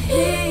to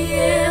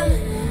him.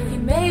 He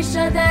made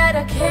sure that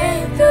I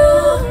came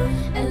through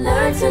and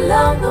learned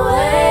along the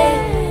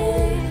way.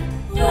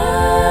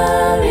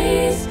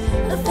 Worries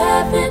of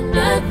having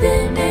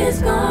nothing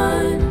is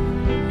gone.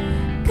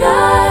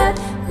 God,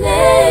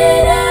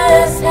 let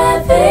us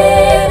have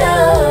it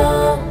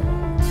all.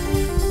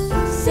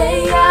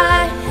 Say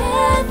I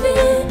have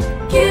it.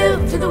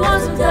 Give to the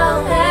ones who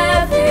don't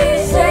have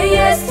it. Say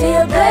yes to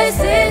your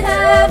blessing.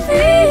 Have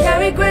it.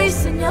 Carry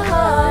grace in your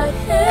heart.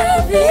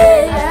 Have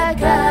it. I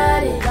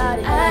got it.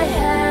 I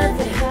have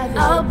it.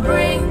 I'll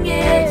bring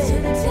it to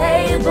the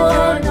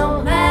table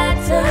no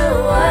matter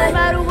what.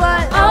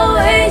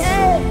 Always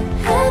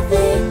have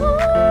it.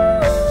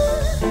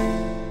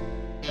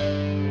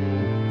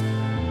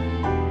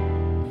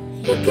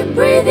 You can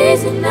breathe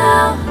easy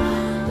now.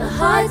 The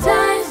hard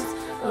times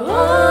are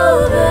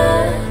over.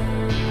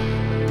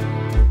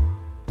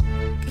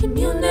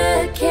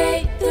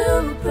 Communicate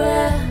through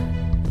prayer.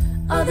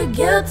 All the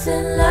guilt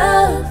and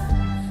love.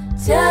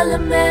 Tell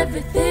him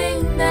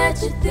everything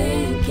that you're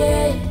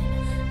thinking.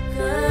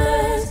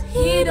 'Cause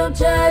he don't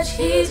judge,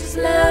 he just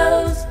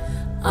loves.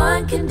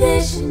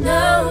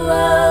 Unconditional.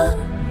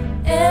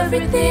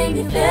 Everything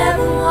you've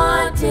ever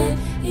wanted,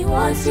 he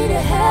wants you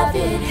to have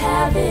it,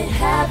 have it,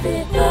 have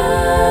it.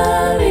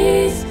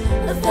 Worries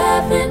of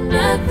having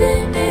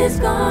nothing is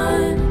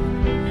gone.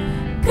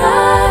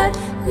 God,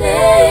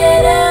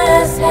 let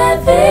us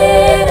have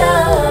it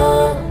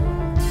all.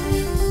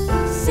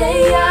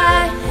 Say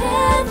I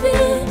have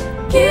it.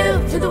 Give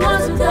to the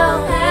ones who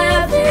don't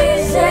have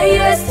it. Say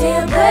yes to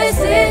your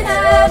blessing.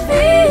 Have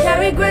it.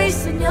 Carry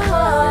grace in your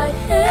heart.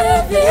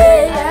 Have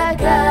it. I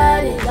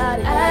got it.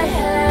 I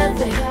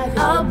have it.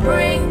 I'll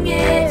bring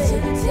it to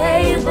the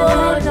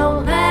table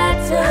no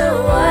matter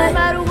what.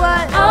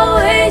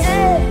 Always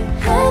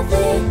have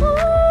it.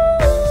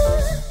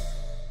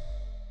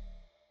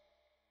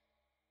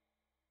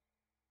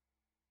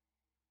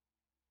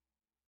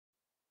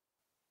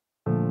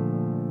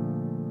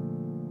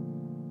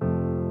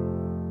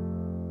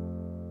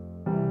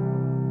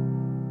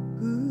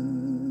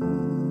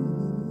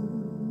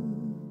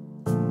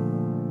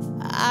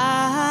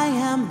 I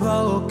am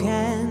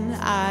broken,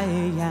 I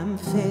am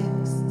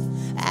fixed,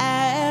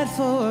 and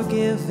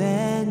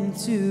forgiven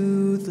to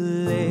the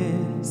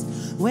list.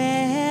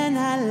 When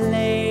I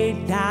lay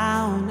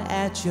down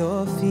at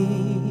your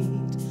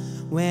feet,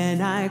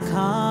 when I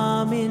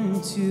come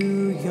into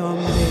your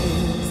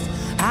midst,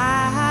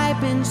 I've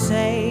been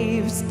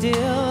saved,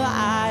 still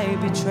I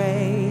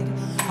betrayed.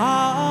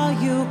 All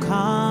you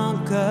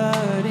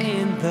conquered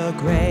in the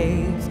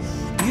grave,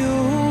 you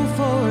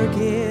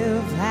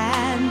forgive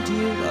and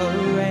you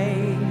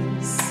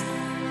erase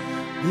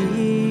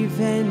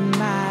even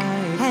my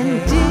pain. And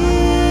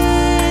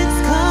it's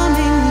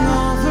coming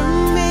over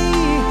me.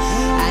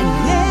 I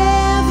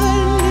never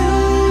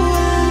knew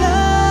a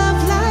love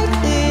like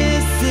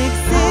this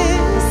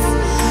exists.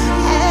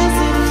 As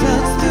it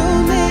flows through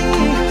me,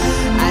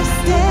 I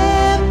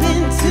step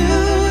into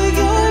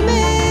your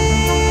midst.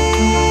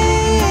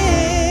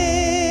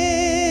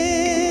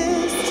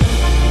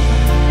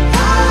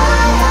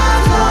 I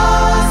have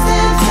lost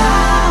and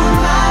found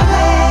my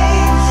way.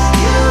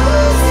 You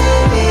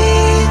see me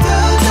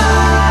through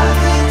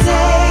darker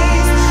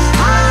days.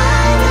 I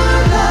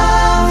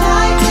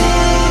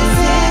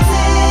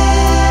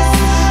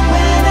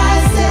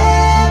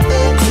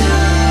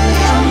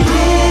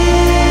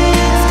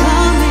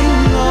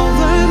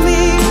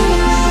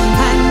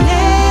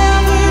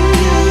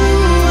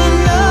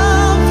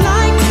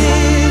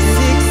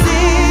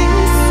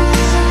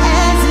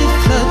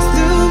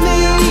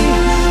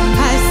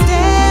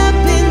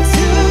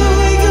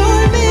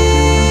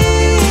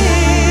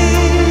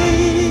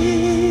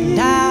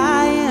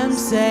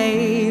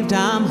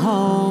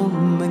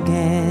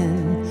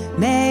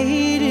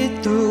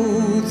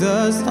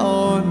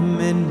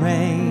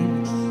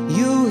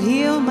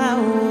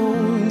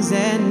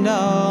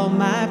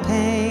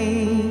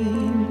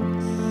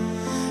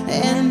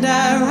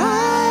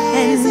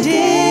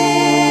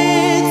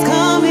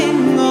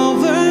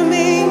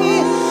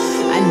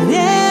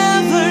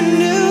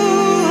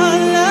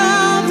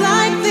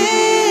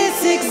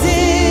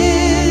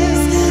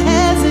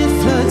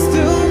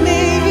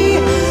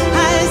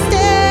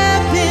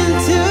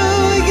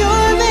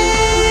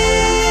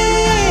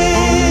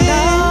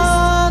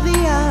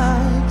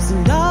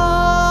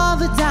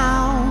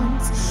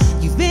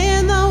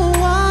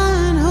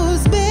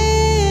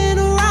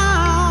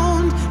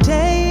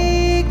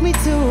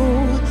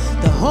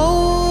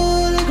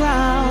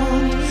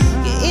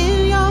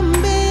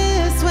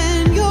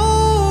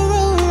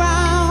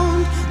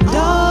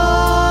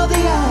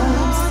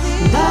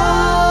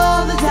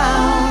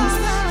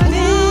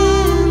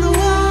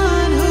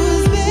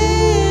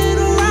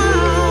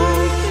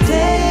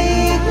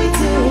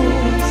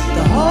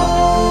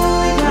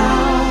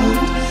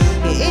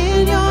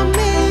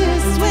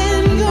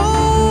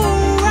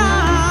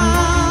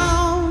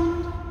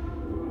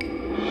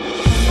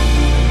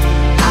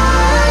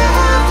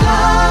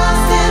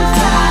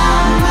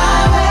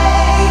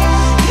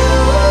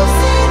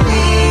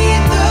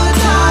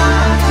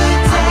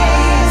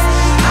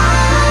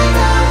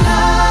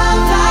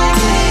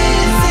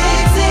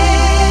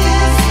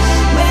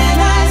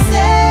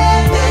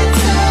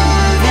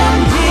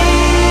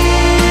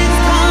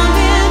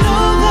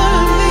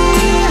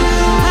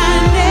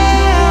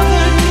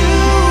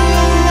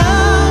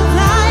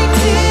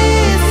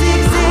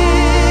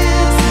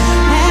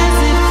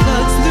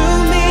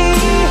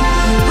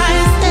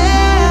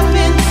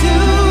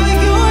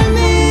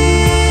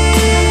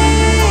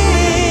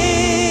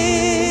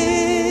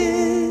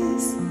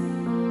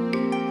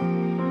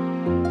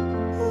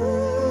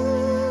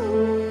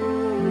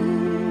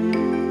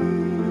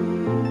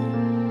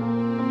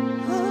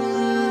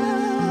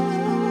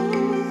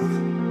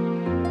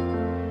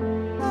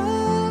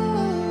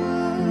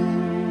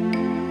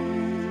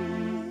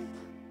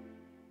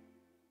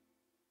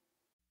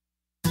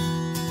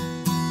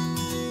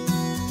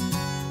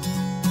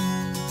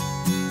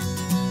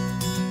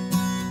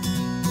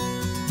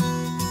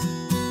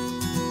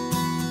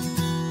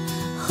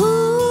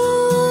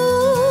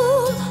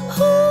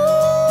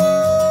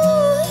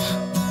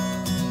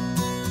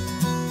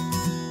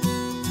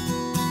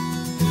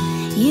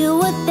You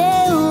were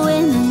there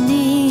when I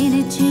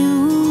needed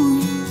you,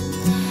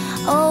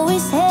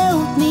 always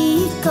helped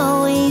me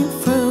going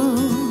through.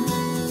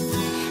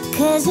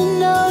 'Cause I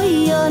know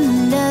your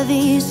love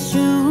is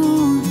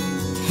true.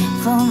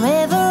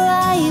 Forever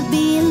I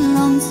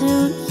belong to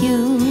you.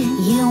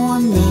 You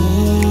will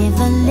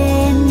never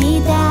let me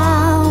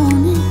down.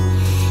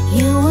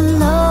 You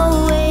will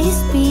always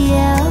be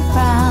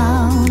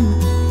around.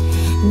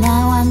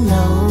 Now I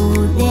know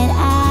that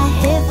I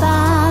have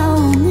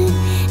found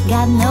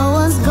God, no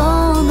one's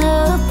gonna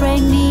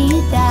break me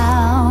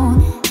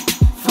down.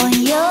 For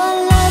your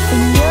love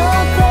and your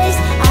grace,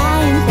 I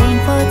am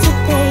thankful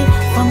today.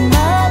 From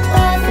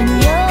above in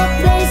your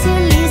place, you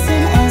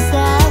listen as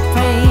I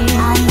pray.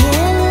 I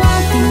am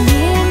locked in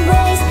the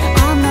embrace,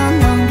 I'm no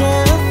longer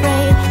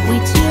afraid.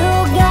 With you,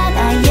 God,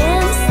 I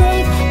am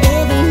safe.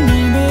 Every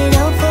minute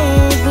of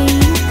every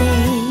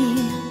day,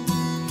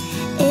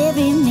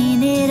 every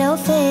minute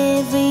of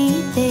every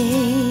day.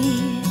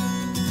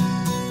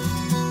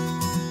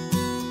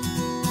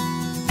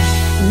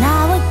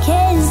 Now I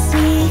can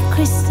see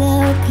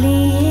crystal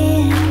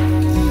clear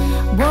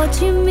what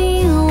you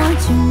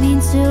mean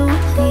to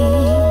me.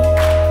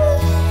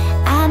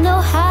 I know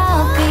how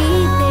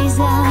big days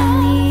are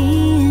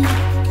near,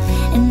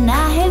 and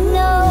I have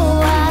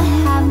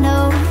no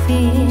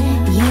fear.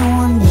 You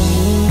will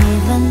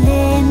never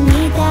let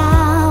me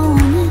down.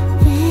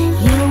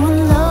 You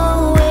will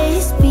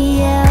always be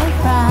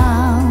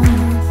around.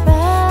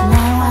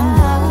 Now I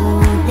know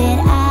that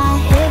I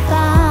have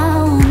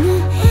found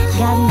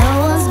God, no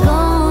one's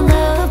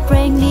gonna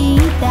break me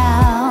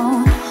down.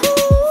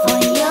 For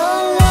your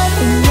love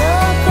and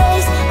your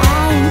grace,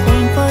 I am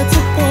thankful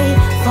today.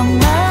 From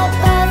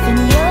above in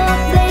your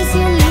place,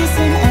 you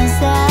listen as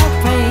I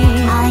pray.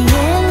 I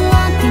am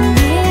locked in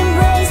the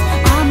embrace,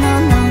 I'm no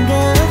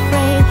longer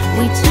afraid.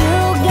 With you,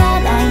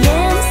 God, I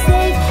am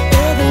safe.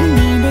 Every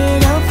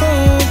minute of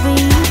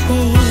every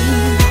day,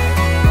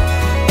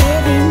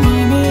 every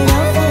minute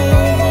of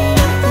every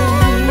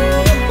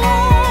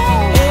day,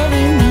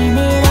 every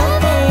minute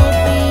of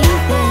every day,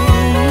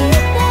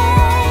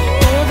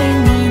 every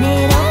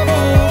minute of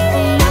every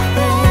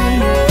day,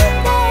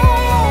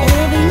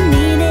 every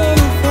minute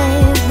of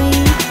every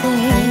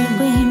day.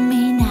 With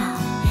me now,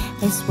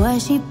 let's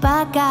worship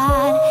our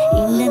God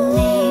in the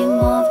name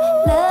of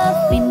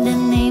love, in the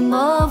name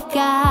of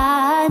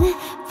God.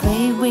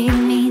 Pray with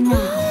me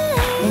now,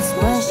 let's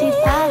worship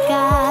our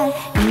God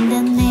in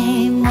the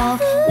name of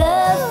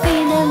love,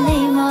 in the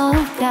name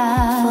of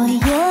God. For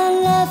your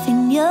love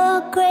and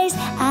your grace,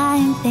 I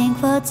am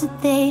thankful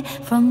today.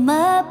 From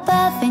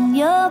above in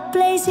your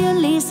place, you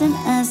listen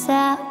as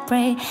I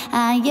pray.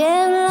 I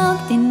am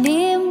locked in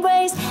the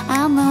embrace,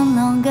 I'm no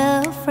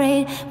longer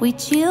afraid.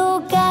 With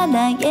you, God,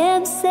 I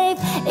am safe.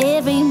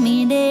 Every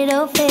minute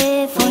of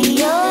it. For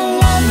your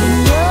love and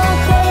your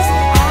grace,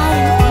 I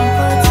am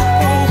thankful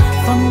today.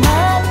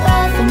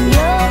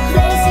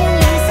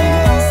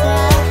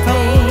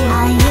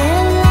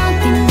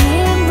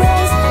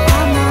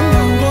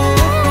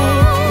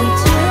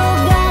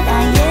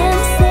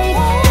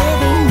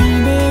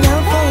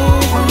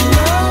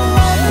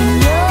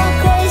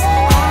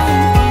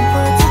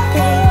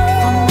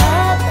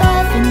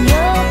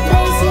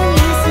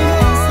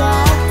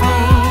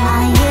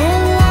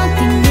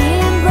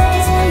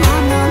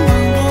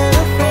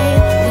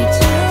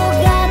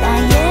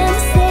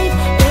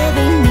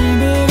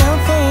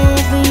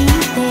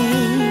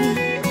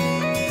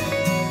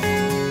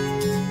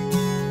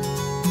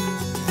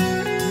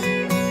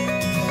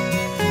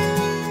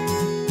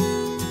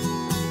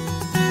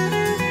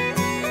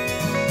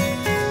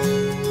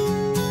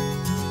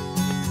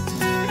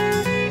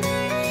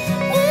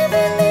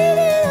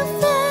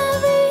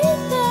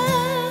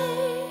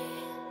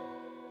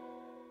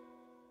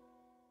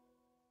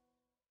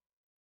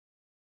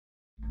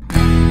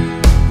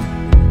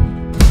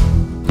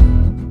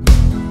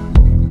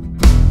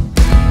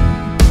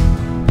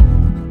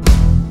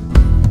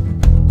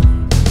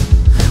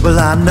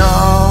 I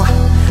know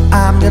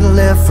I'm gonna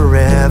live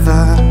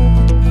forever.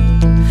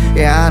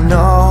 Yeah, I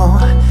know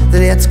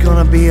that it's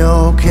gonna be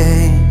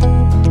okay,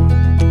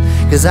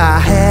 'cause I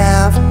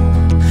have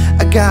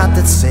a God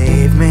that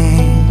saved me,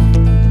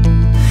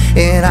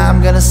 and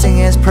I'm gonna sing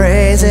His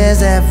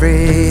praises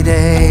every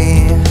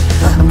day.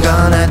 I'm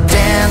gonna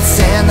dance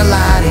in the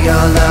light of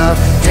your love,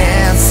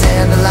 dance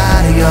in the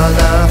light of your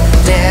love,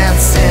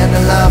 dance in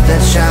the love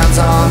that shines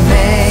on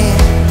me.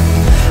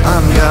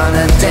 I'm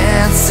gonna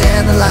dance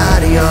in the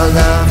light of your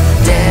love,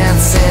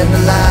 dance in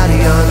the light of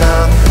your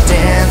love,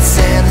 dance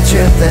in the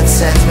truth that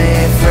sets me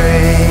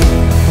free.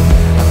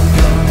 I'm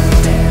gonna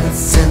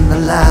dance in the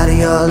light of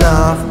your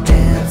love,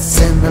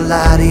 dance in the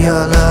light of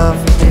your love,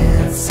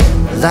 dance in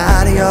the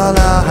light of your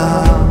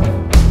love.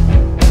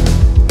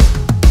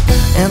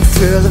 And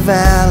through the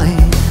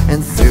valley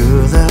and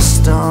through the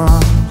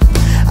storm,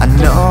 I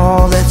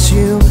know that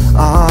you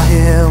are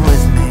here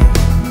with me.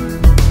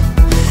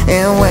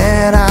 And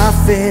when I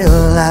feel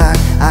like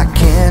I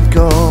can't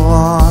go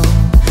on,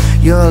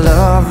 your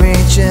love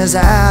reaches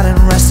out and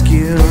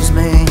rescues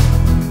me.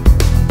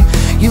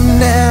 You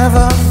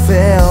never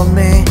failed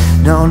me,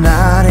 no,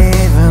 not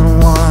even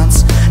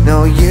once.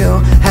 No,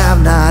 you have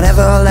not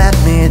ever let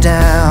me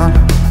down.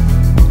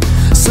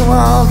 So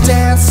I'll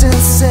dance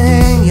and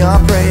sing your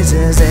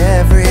praises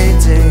every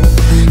day,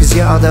 'cause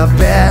you're the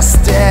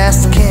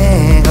bestest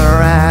king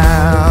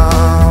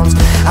around.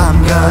 I'm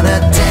gonna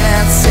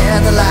dance in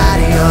the light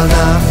of your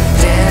love,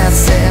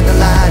 dance in the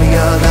light of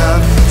your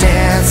love,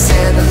 dance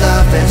in the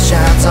love that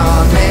shines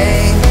on me.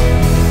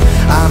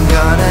 I'm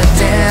gonna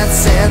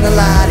dance in the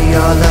light of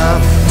your love,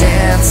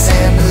 dance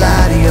in the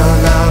light of your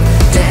love,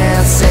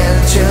 dance in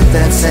the truth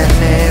that set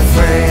me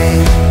free.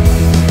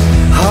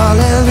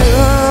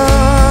 Hallelujah,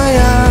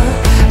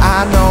 I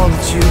know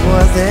that you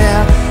were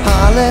there.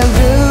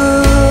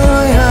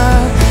 Hallelujah,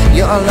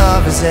 your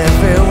love is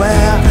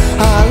everywhere.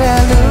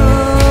 Hallelujah.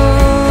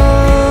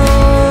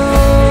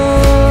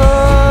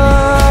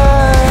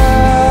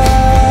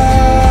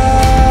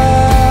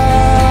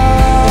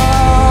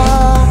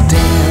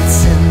 Dance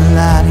in the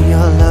light of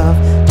your love,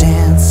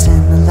 dance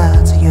in the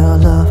light of your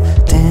love,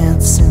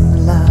 dance in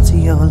the light of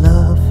your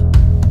love.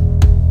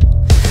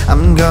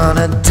 I'm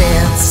gonna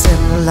dance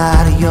in the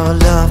light of your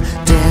love,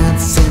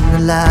 dance in the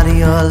light of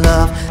your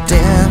love,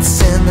 dance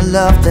in the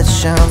love that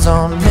shines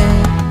on me.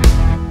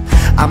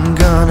 I'm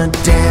gonna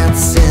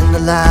dance in the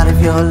light of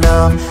your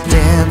love,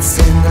 dance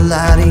in the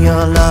light of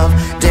your love,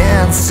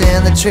 dance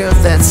in the truth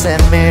that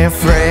set me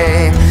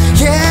free.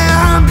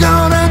 Yeah, I'm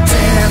gonna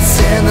dance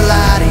in the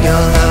light of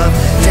your love,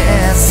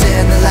 dance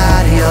in the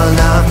light of your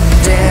love,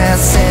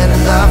 dance in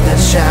the love that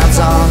shines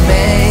on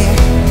me.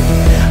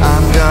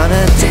 I'm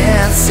gonna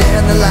dance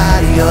in the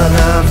light of your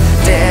love,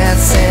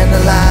 dance in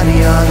the light of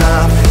your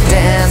love,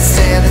 dance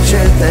in the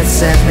truth that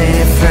set me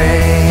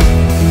free.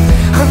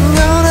 I'm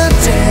gonna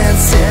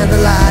dance in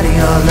the light of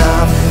your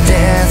love,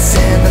 dance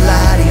in the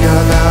light of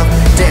your love,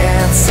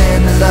 dance in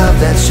the love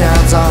that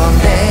shines on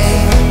me.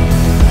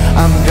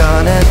 I'm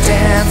gonna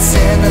dance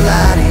in the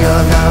light of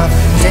your love,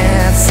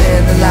 dance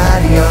in the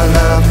light of your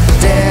love,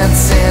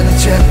 dance in the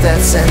truth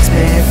that sets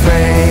me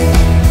free.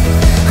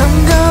 I'm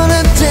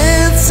gonna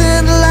dance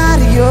in the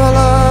light of your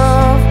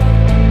love.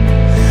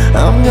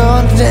 I'm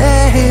gonna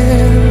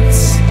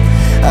dance,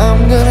 I'm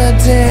gonna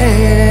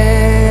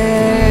dance.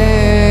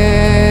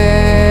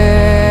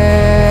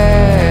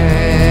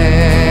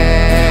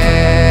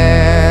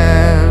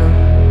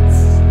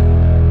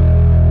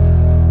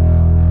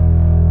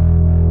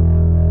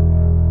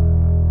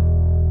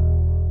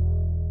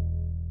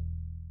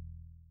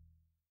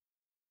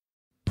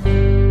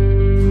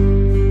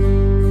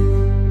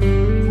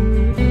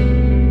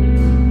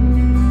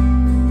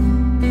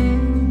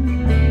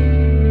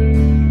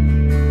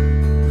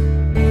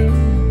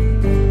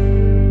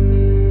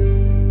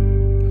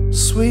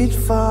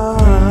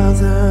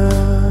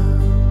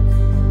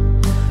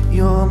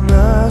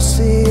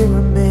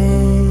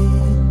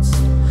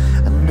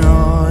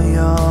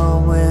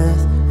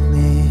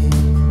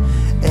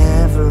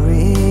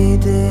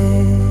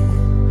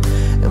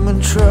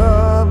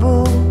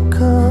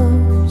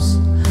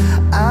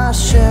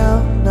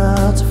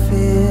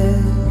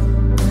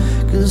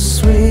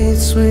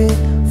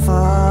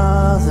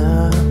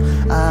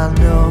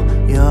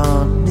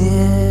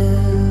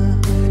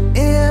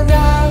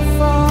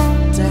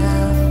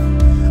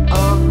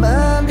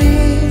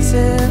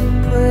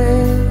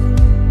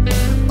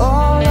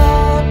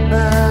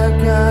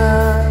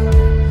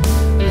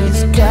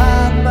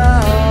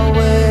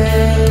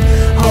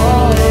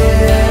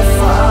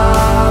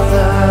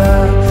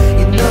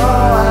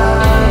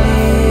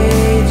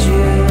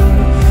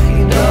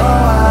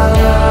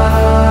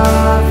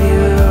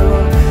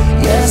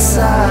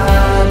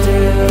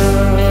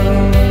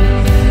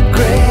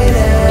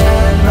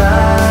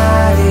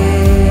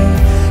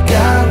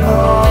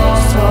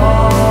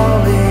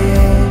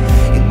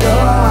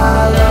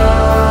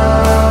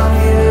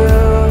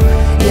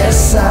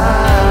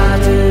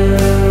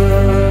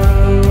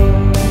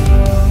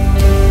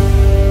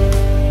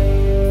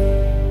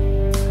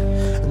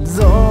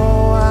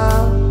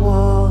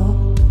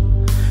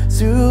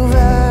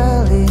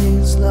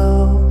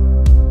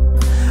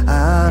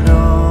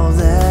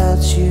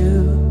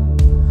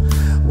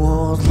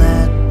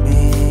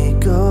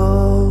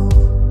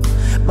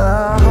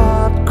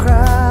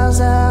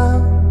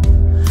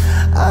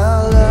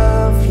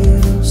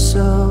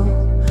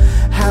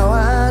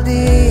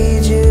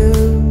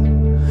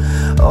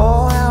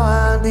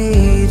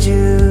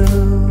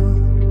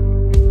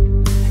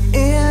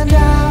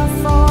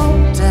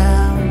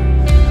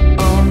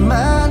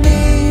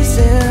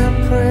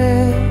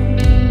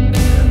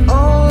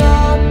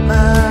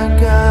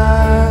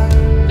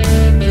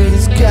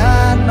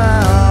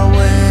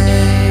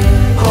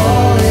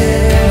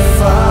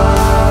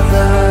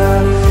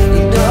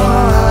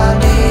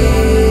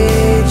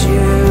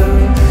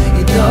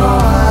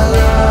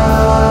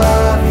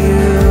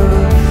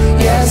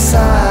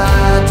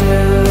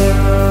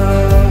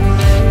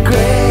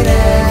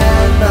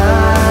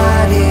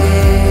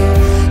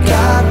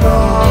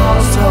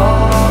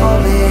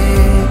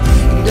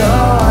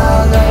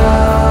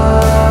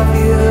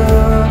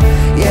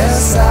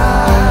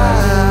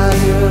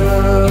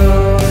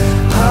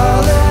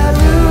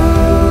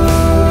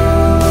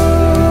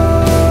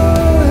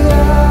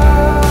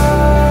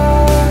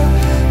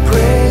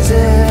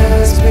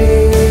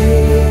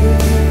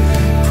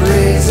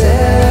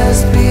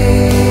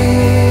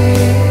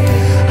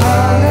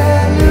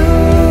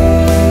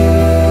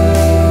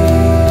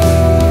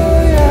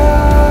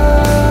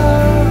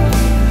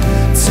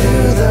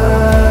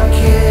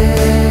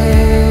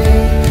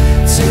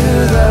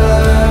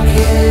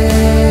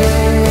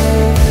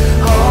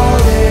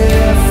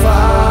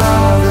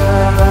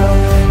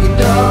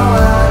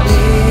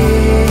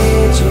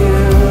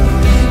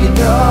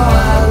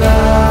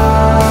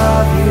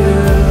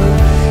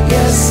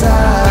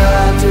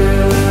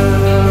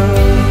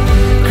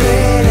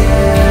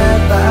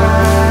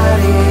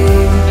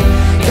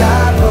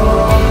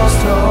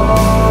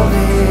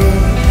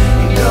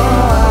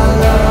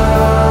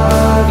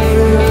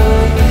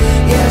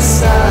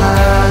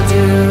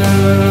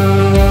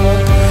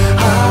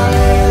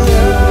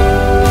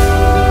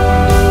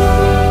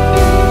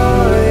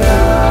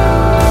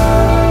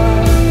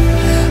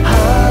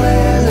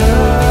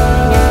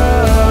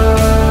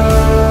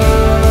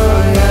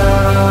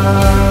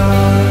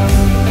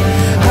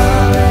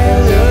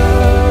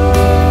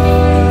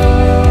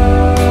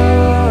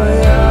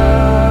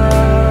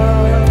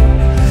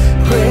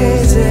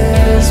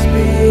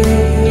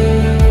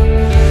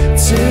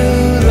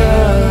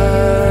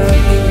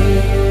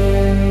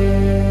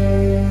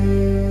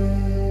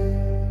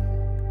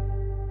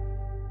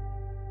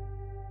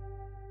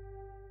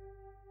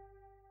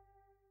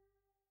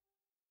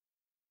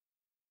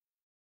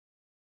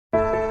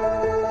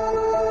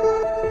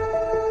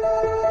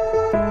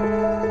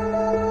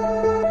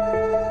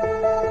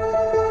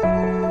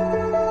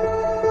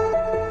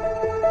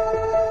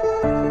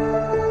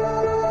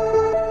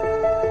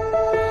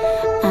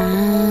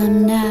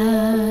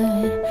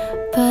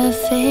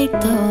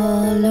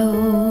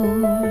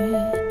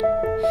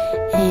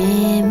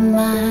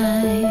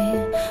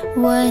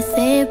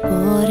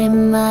 What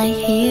am I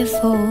here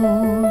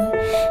for?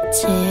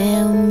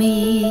 Tell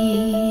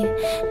me,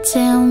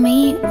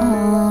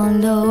 oh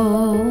Lord.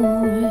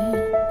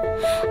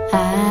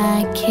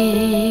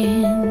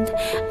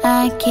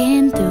 I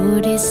can't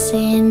do this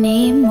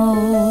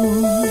anymore.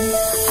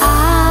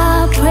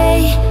 I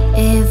pray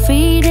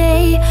every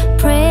day,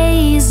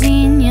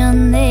 praising your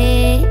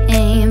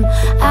name.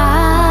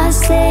 I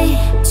say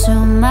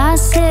to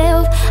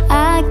myself,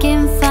 I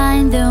can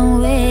find a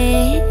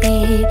way.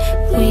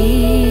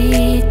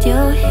 With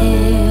your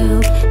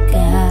help,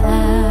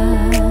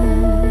 God,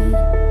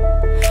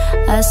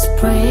 I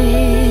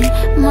spread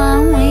my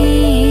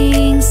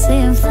wings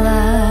and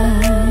fly.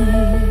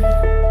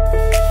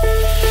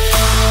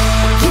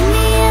 Give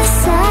me a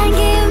sign,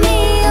 give me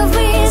a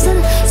reason,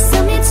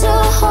 something to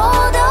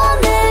hold on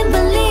and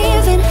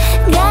believe in.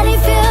 God,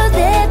 if you're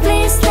there,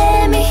 please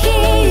let me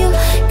hear you,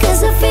 'cause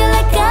I feel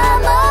like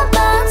I'm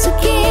about to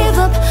give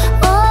up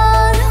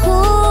on who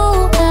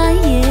I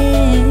am.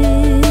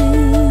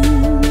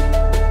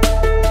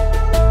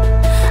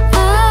 I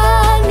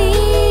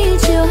need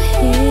your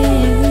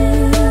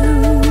help.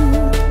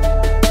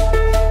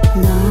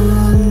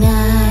 Long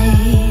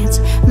nights,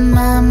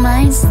 my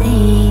mind's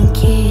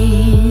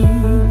thinking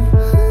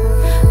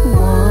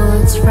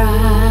what's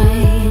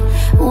right,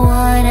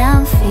 what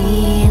I'm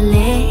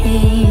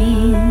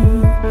feeling.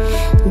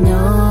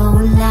 No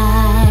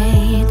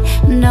light,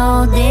 no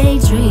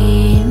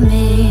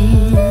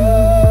daydreaming.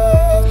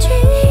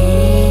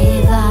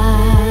 Have I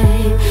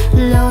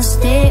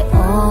lost it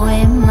all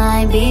in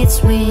my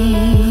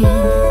between?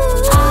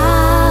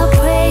 I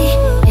pray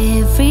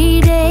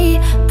every day,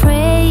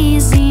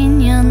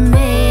 praising your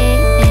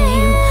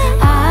name.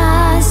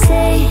 I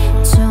say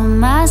to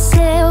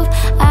myself,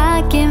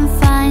 I can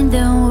find a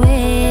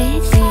way.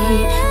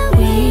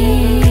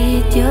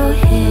 With your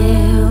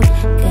help,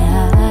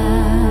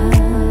 God,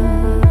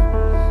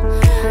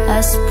 I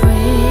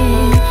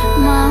spread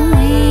my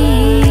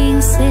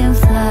wings and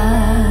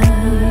fly.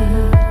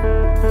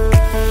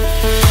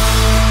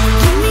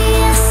 Give me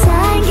a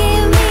sign,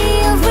 give me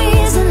a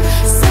reason,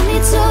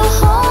 something to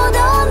hold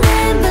on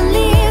and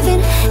believe in.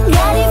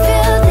 God, if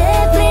you're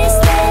there, please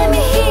let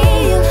me hear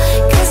you,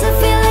 'cause I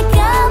feel like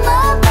I'm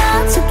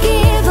about to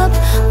give up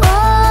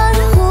on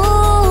who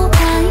I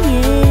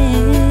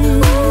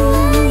am.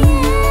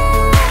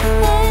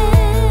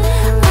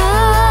 I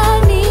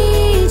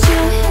need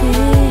your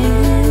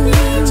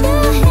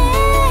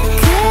help,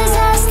 'cause I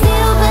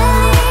still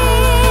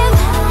believe.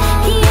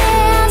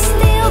 Yeah, I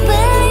still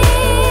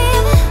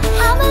believe.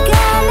 I'm a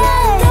God, I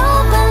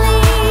don't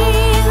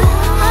believe.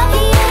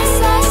 Yes,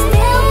 I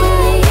still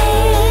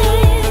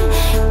believe,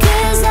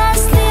 'cause I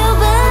still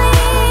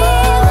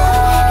believe.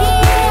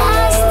 Yeah, I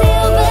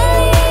still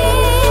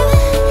believe.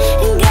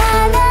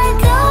 God, I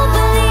don't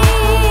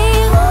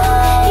believe.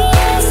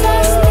 Yes, I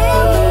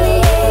still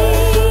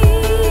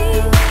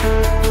believe.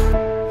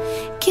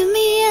 Give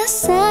me a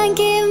sign,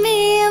 give me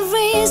a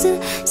reason,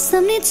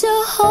 something to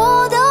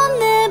hold on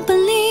and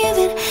believe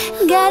in.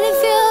 God, if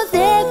you're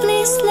there,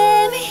 please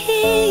let me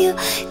hear you,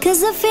 'cause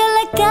I feel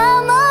like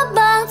I'm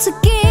about to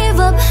give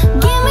up.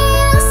 Give me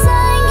a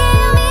sign,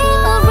 give me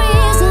a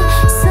reason,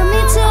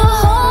 something to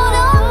hold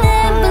on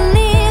and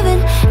believe in.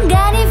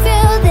 God, if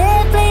you're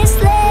there, please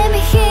let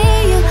me hear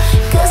you,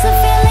 'cause I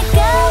feel like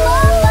I'm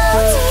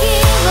about to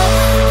give up.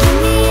 Give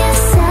me a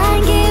sign,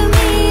 give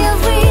me a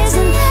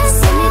reason,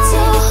 something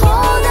to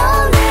hold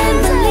on and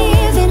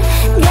believe in.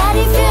 God,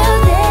 if you're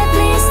there,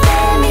 please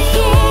let me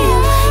hear you,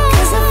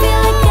 'cause I feel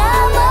like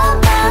I'm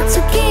about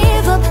to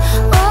give up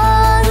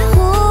on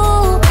who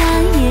I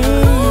am.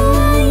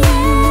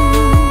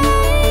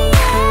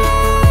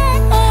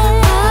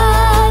 I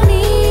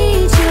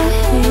need your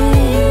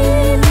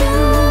help,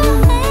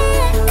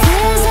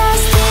 'cause I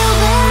still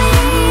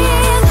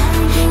believe.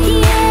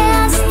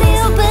 Yeah, I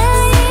still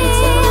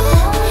believe.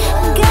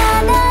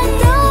 God, I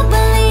don't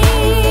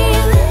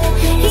believe.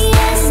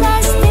 Yes, I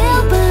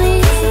still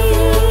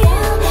believe,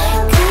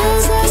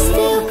 'cause I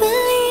still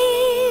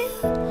believe.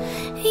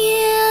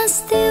 Yeah, I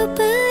still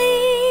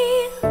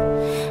believe.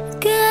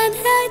 God,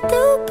 I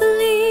do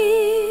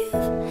believe.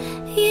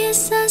 Yes,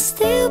 I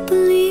still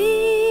believe.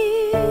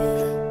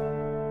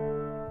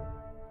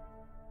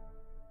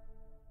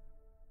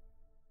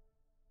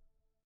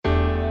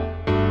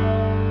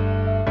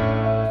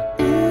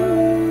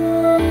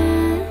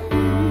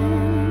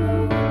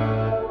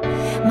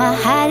 My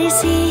heart is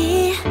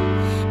here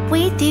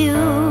with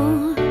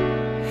you.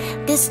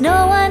 There's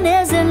no one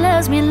else that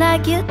loves me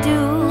like you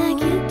do.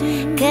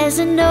 'Cause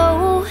I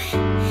know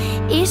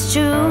it's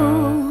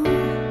true.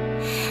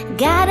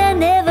 God, I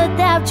never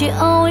doubt you,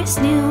 always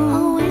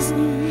knew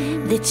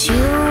that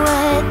you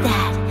were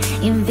that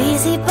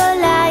invisible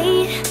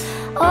light,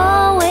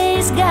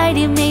 always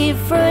guiding me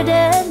through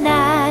the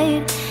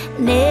night.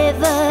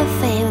 Never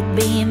failed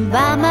being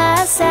by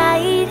my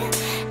side,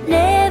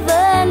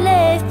 never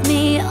left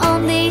me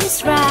on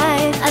this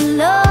ride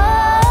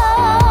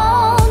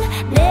alone.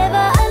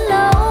 Never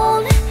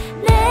alone,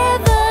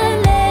 never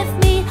left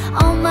me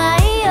on my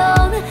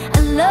own.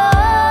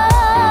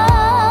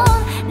 Alone,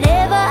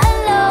 never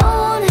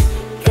alone,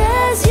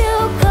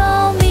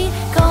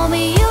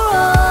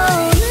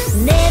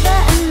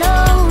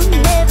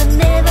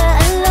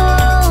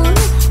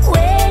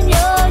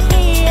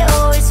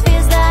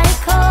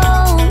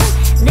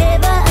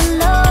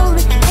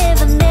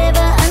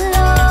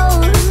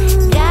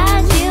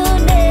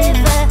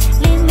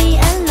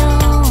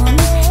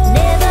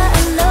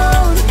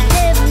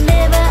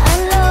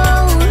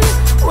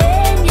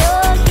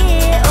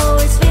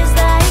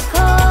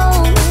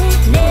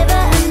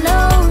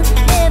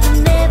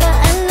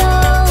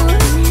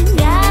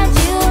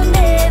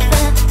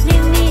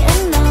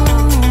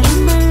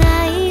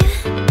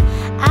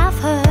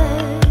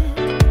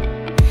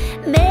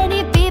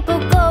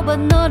 go, but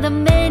not that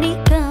many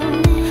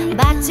come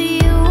back to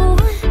you.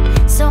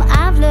 So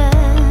I've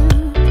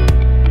learned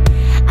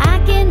I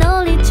can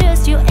only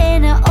trust you,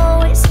 and I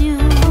always knew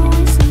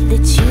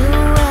that you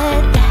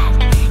were that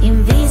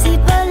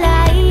invisible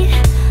light,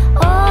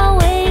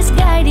 always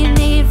guiding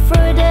me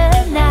through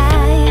the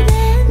night.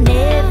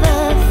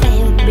 Never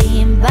failed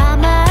being by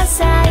my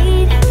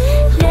side,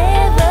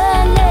 never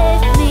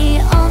left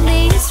me on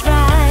this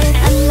ride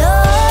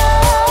alone.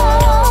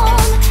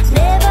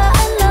 Never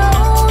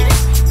alone,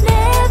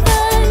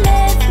 never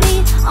left me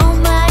on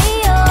my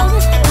own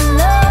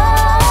alone.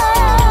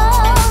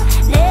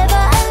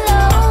 Never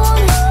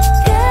alone,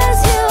 'cause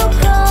you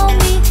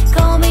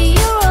call me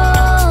your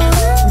own.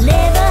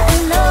 Never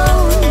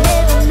alone,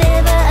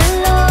 never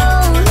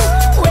alone.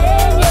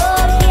 When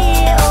you're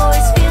here,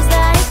 always feels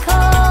like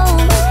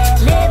home.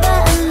 Never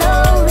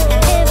alone,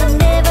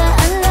 never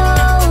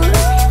alone.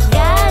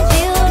 God,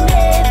 you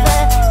never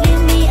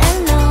leave me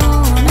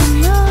alone.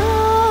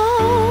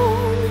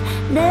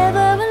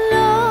 Never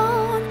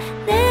alone,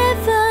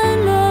 never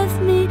left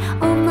me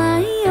on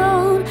my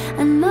own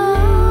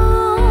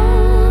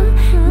alone.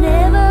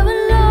 Never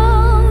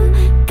alone,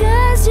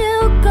 'cause you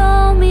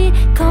call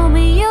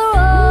me your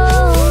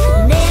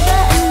own.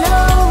 Never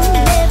alone,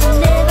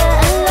 never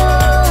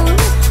alone.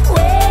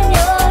 When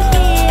you're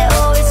here,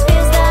 always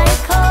feels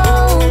like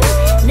home.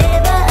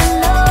 Never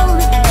alone,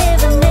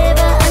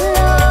 never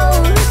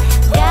alone.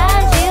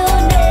 God, you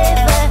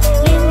never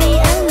leave me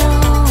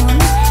alone.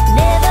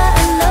 Never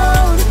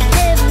alone,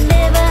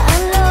 never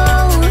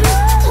alone.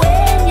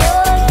 When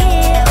you're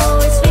here,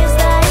 always feels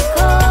like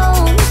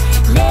home.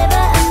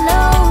 Never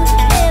alone,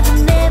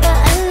 never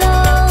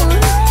alone.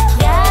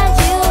 God,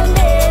 you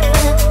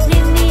never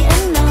leave me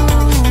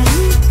alone.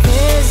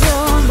 'Cause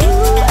on you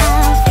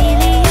I'm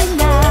feeling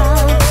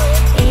love,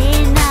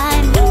 and I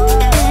know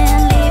then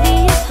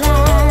living your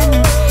plan.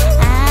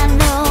 I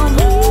know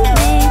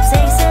movement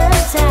takes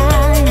some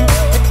time,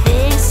 but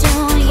thanks to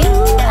you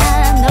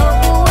I know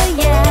who I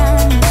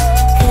am.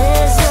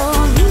 'Cause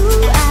on you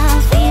I'm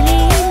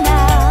feeling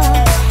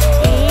love,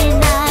 and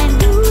I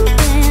know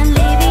then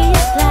living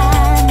your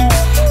plan.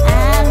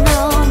 I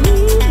know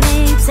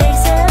movement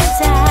takes some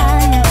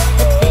time,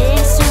 but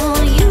thanks to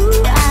you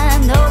I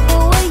know who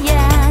I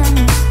am.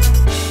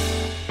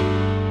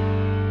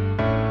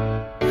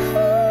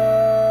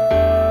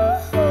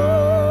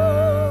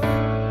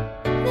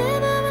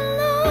 Never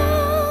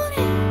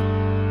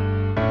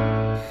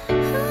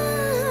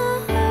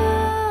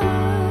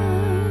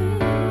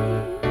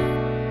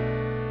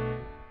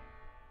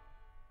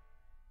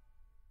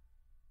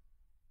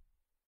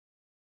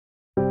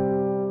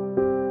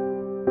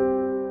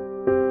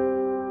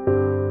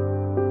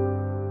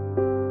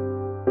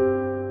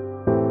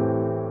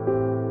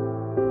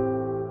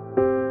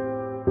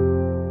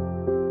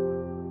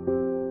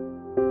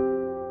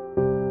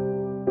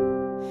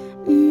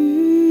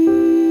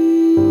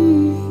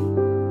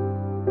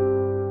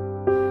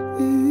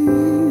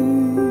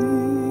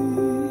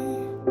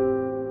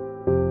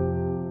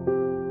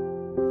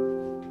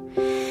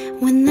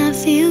When I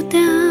feel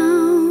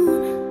down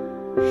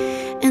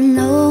and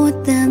low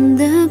within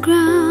the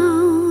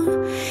ground,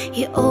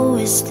 you're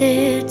always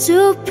there to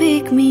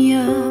pick me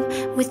up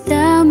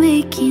without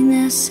making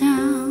a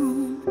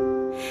sound.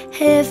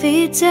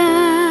 Every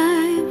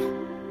time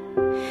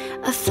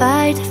I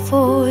fight the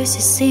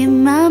voices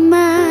in my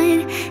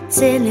mind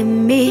telling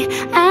me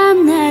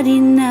I'm not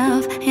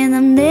enough and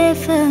I'm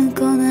never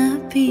gonna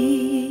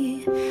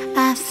be.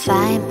 I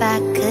fight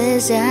back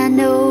 'cause I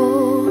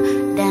know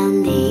down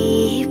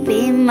deep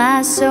in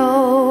my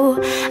soul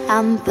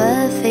I'm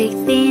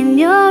perfect in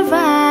your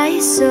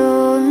eyes,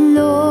 oh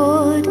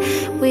Lord,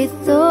 with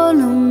all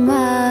of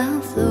my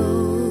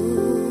flaws.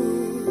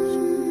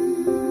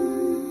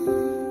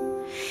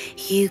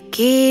 You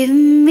give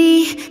me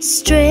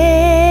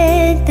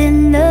strength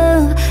and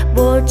love,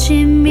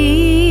 watching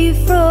me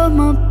from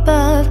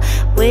above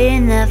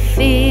when I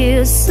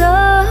feel so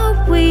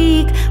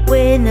weak,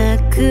 when I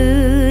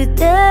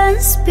couldn't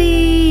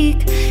speak.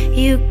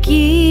 You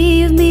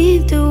give me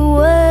the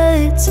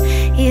words,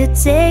 you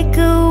take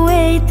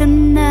away the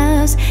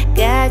nerves.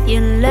 God,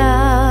 your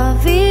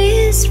love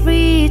is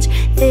rich.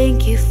 Thank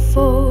you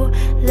for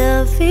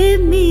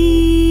loving me.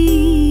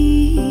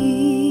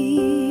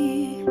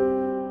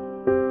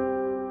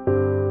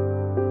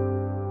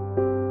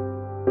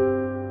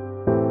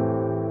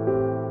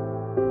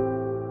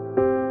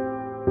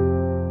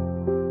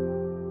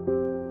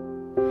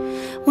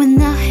 When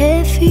I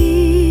have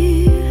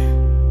fear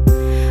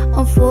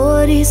of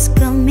what is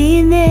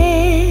coming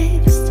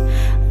next,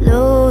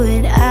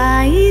 Lord,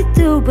 I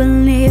do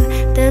believe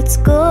that's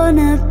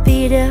gonna be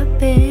the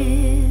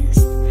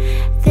best.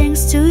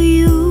 Thanks to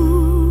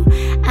you,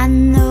 I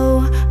know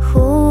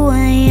who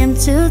I am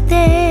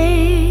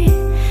today.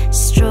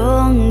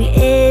 Strong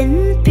and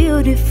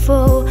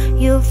beautiful,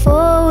 you've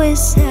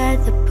always had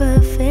the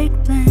perfect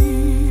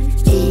plan.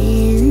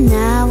 And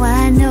now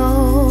I know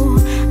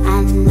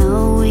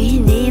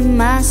within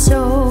my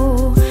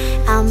soul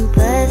I'm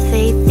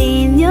perfect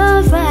in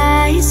your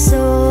eyes,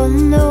 oh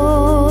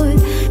Lord,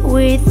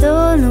 with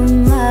all of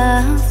my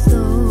my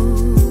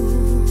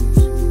flaws.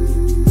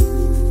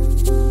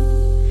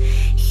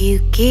 You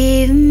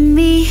give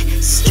me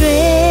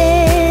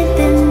strength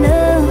and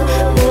love,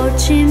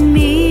 watching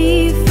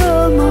me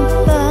from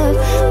above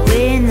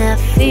when I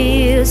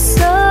feel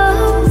so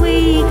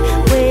weak,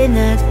 when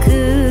I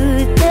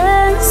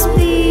couldn't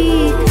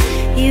speak.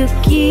 You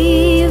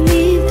give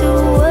me the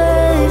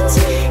words,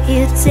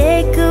 you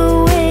take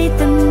away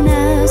the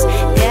nerves.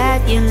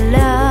 God, your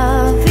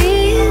love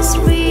is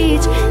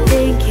rich.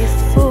 Thank you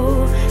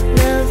for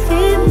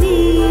loving me.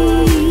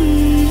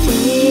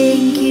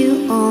 Thank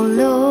you, oh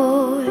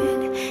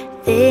Lord.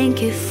 Thank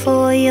you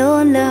for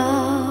your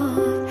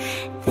love.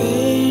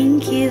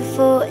 Thank you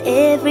for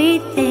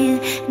everything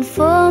and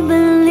for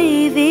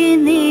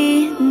believing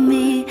in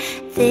me.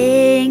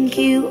 Thank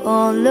you,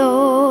 oh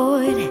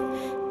Lord.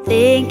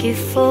 Thank you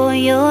for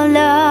your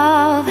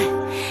love.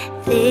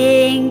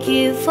 Thank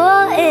you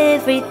for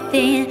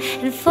everything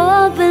and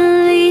for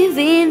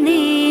believing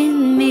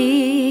in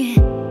me.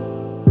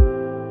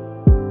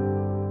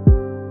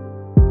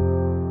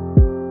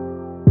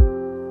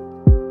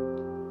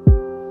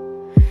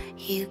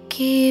 You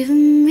give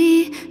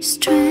me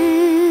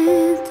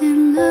strength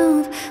and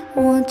love,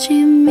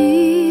 watching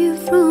me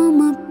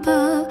from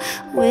above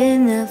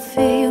when I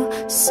feel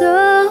so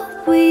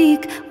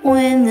weak,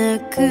 when I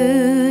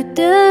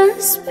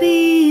couldn't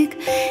speak.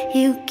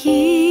 You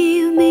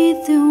give me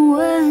the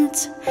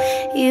words,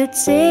 you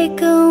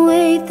take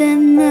away the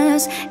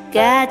nerves.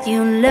 God,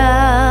 your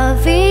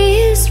love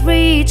is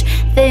rich.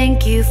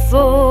 Thank you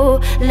for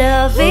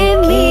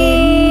loving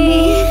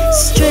me.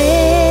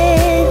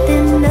 Strength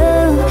and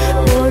love,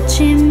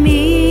 watching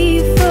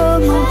me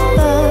from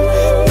above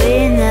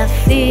when I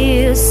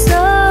feel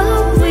so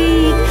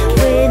weak,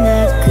 when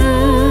I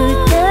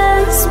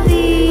couldn't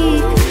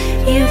speak.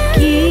 You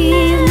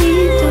give me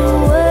the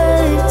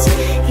words,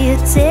 you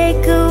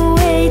take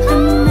away the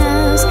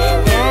nerves.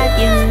 God,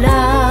 your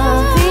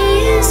love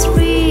is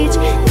rich.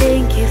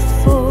 Thank you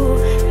for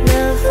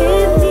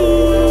loving me.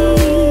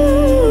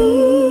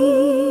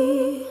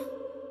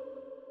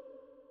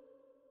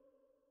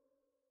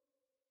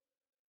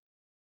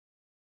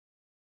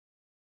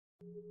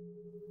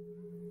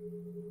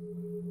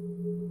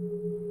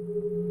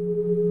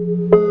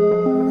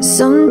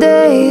 Some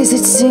days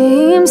it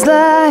seems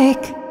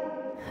like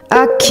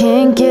I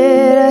can't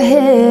get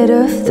ahead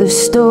of the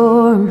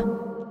storm,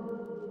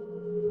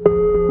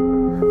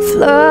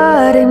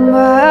 flooding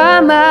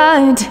my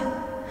mind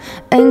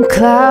and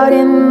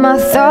clouding my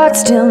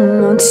thoughts till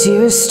no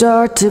tears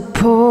start to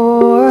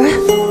pour.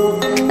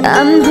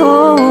 I'm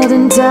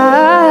holding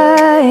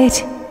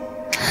tight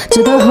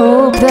to the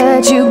hope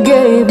that you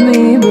gave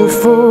me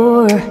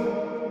before.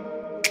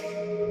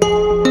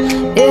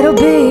 It'll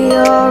be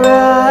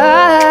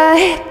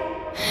alright,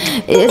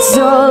 it's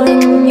all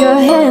in your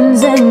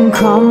hands and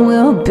calm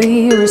will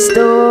be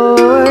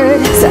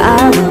restored. So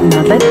I will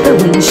not let the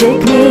wind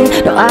shake me,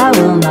 no, I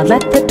will not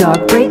let the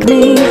dark break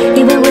me.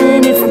 Even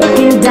when it's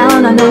looking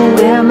down, I know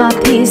where my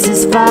peace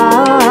is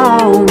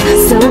found.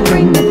 So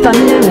bring the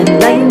thunder and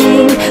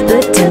lightning,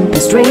 the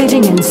tempest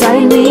raging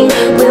inside me.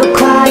 We'll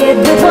quiet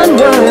with one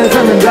word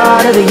from the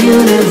God of the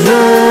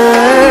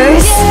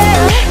universe.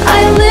 I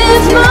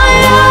lift my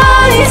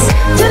eyes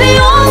to the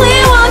only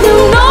one who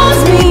knows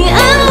me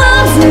and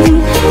loves me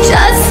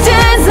just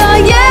as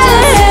I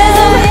am.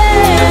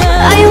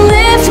 I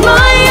lift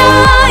my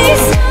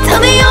eyes to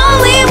the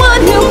only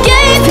one who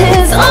gave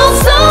his all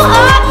so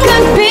I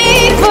could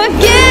be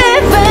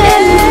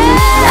forgiven.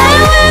 And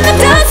when the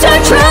doubts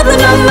start troubling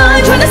my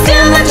mind, trying to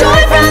steal my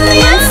joy from the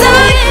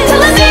inside,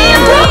 telling me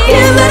I'm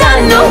broken, but I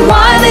know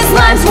why this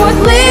life's worth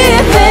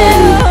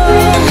living.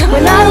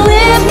 When I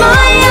lift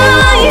my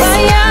eyes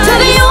to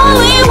the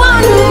only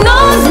one who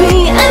knows me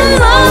and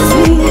loves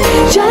me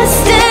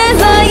just as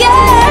I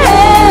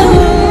am.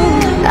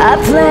 I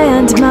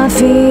plant my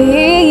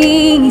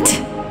feet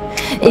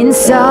in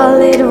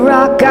solid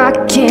rock, I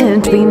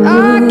can't be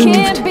moved.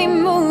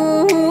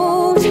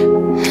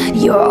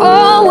 You're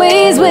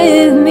always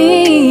with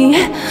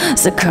me,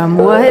 so come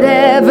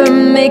whatever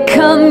may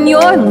come,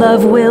 your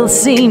love will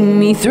see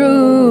me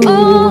through.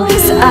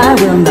 So I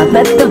will not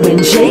let the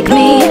wind shake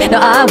me, no,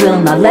 I will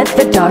not let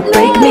the dark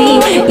break me.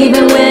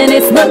 Even when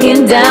it's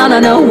looking down, I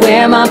know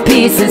where my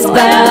peace is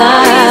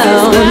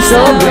found.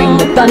 So bring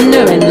the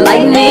thunder and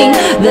lightning,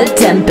 the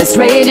tempest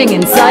raging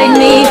inside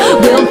me.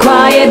 We'll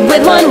quiet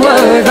with one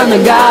word from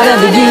the God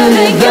of the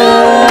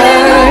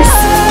universe.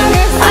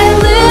 I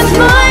lift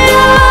my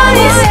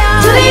eyes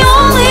to the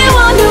only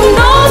one who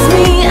knows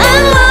me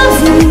and loves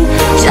me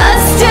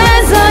just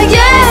as I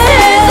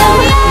am.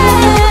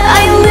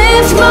 I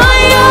lift my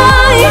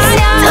eyes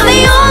to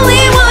the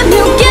only one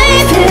who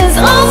gave his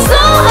all so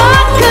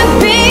I could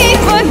be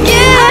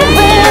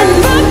forgiven.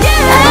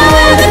 And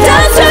when the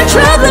doubts are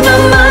troubling my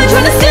mind,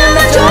 trying to steal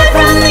my joy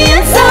from the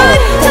inside,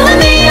 telling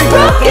me I'm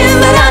broken,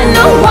 but I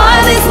know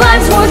why this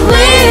life's worth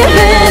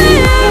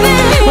living.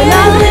 When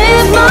I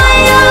lift my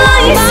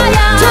eyes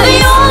to the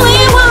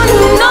only one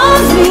who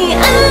knows me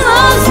and loves me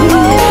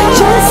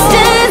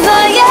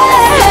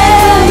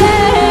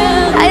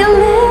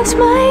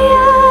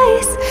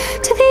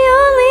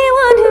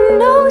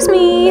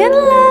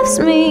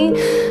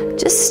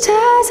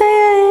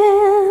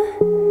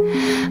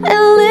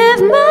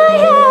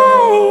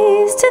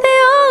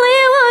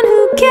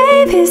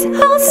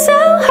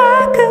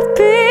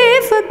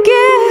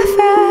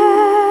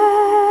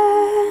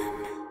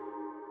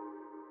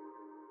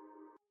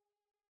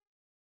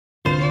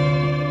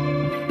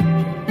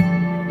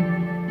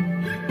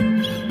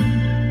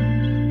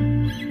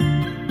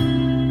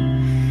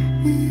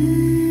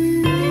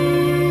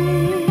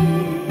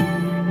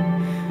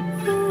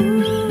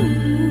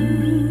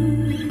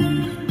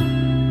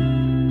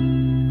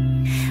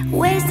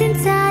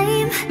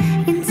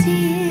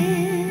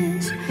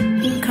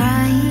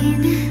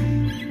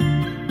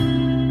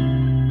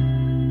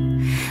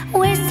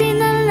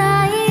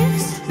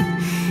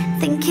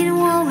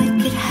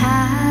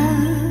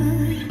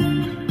heart.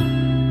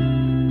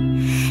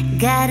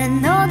 Gotta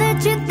know that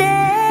you're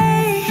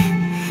there.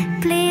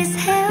 Please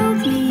help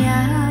me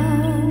out.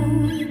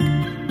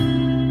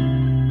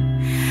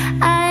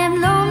 I am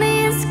lonely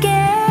and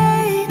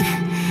scared.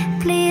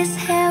 Please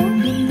help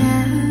me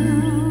now.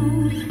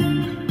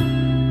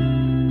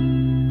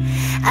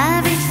 I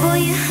reach for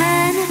your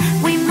hand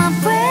with my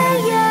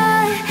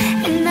prayer,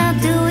 and I'll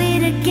do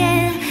it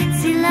again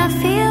till I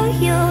feel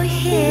you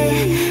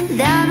here.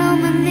 Down on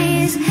my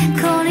knees,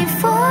 calling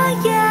for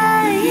you,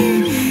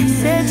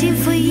 searching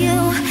for you,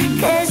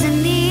 'cause I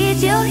need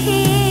you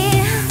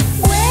here.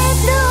 Where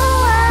do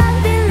I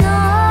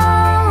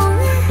belong?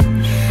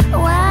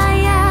 Why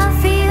I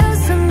feel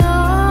so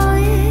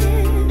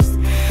lost?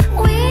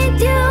 With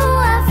you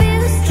I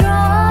feel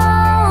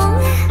strong.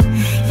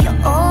 You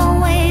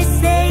always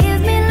save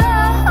me,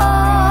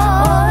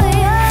 Lord.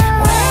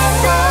 Where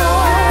do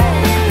I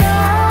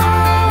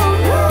belong?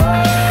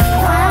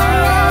 Why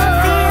I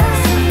feel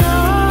so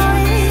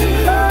lost?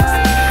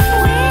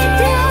 With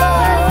you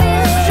I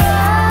feel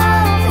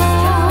strong.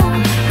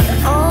 You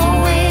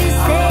always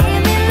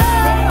save me,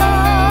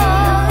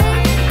 Lord.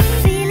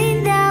 Feeling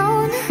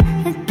down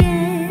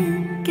again,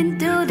 can't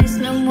do this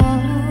no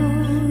more.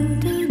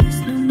 Do this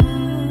no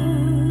more.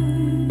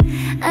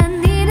 I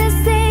need a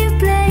safe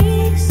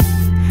place.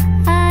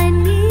 I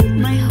need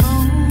my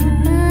home.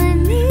 I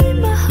need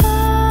my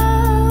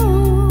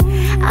home.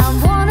 I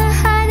wanna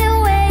hide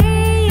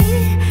away.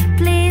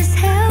 Please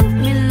help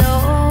me,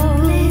 Lord.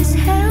 Please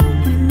help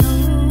me,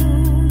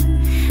 Lord.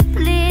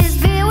 Please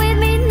be with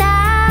me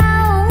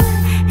now,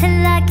 and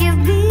like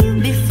you've been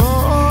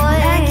before,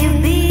 like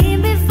you've been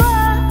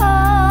before.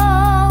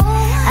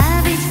 I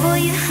reach for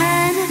your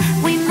hand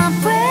with my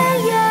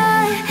prayer,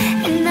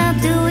 and I'll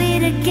do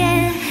it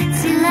again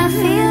till I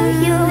feel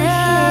you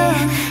here.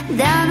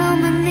 Down on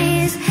my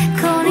knees,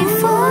 calling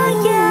for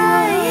you,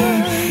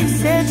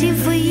 searching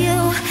for you,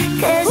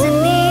 'cause I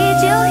need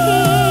you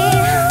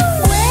here.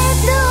 Where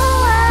do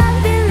I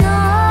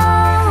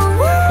belong?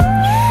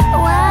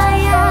 Why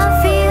I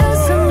feel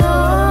so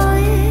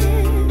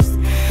lost?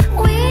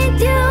 With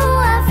you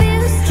I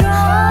feel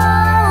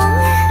strong.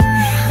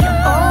 You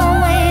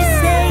always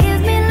save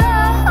me,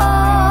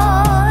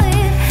 Lord.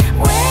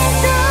 Where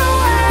do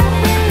I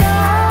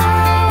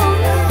belong?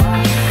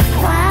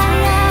 Why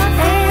I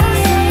feel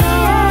so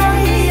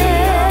lost?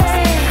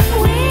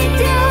 With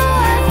you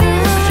I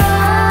feel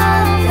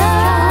strong.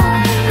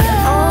 You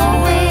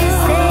always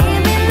save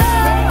me,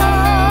 Lord.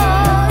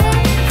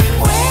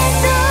 Where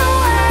do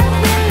I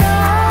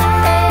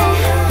belong?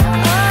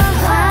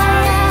 Why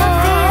I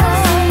feel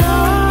so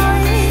lost?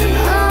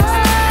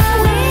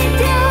 With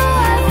you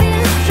I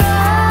feel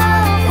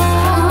strong.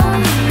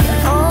 You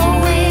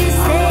always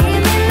save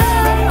me,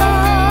 Lord.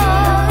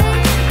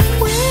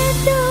 Where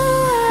do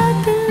I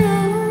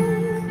belong?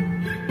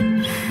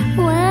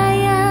 Why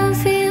I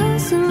feel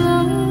so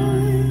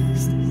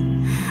lost?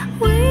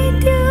 With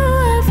you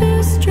I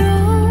feel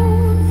strong.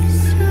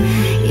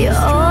 You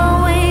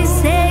always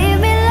save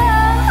me,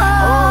 Lord.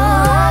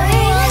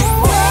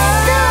 Where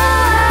do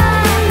I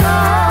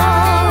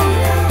belong?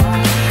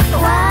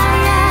 Why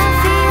I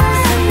feel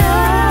so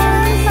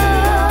lost?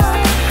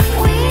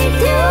 With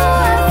you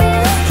I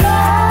feel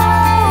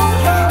strong.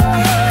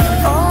 You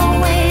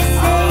always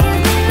save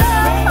me,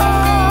 Lord.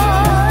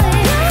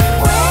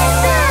 Where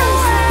do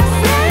I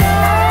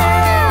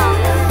belong?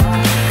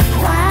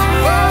 Why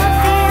I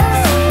feel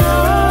so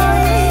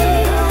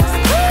lost?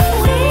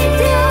 With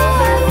you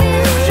I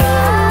feel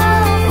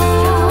strong.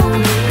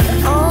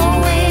 You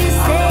always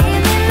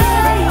save me,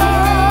 I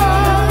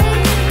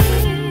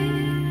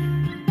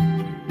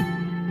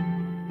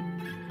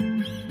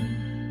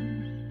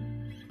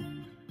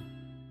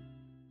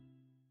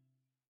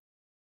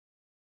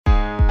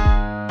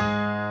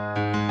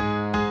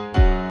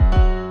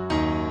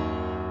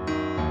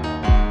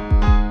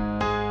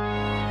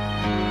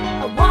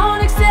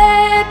won't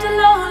accept a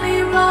lonely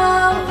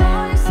road.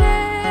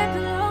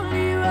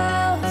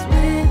 'Cause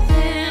with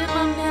him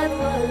I'm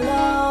never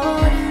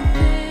alone.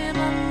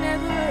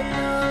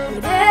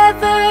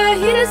 Whatever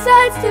he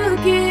decides to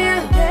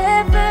give,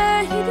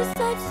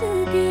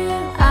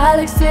 I'll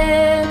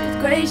accept with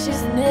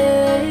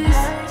graciousness.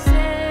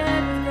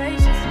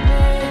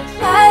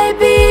 Might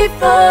be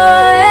for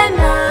and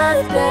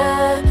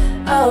after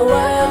a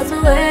world's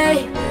away.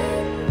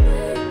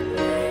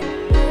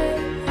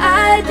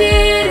 I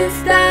didn't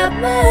stop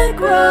my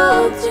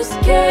growth, just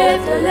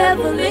kept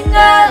leveling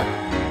up.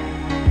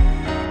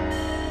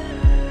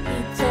 He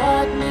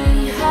taught me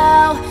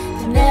how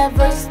to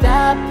never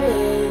stop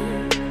it.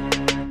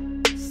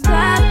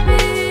 Stop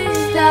it,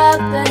 stop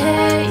the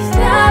hate,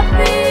 stop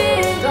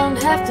it. Don't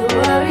have to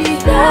worry,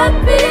 stop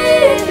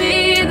it. Be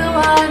the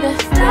one to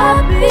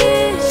stop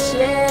it.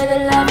 Share the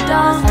love,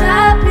 don't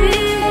stop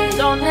it.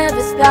 Don't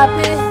ever stop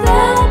it,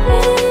 stop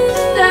it.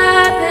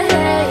 Stop the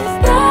hate,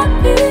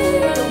 stop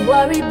it. Don't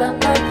worry about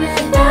nothing,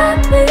 stop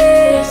it.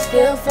 Be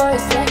still for a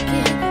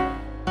second.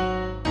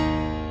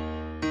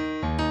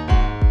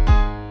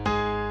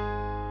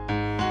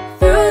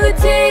 Through the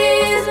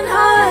tears and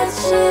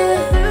hardship,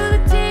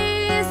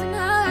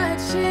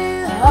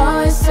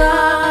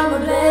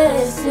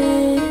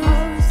 blessings.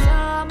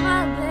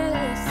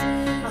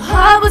 My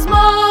heart was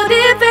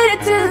motivated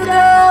to go.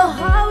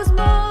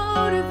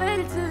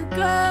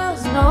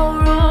 There's no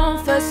room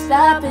for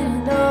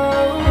stopping,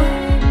 no.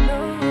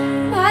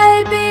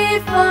 Might be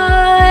before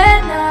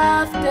and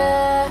after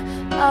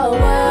our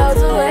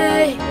worlds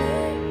away.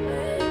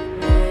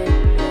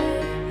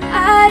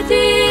 I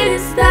didn't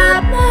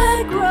stop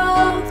my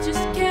growth,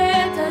 just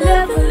kept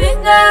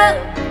leveling up.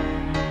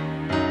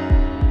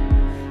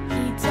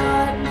 He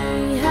taught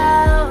me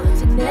how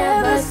to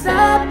never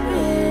stop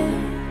it.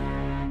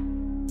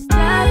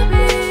 Stop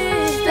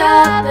it,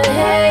 stop the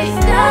hate,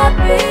 stop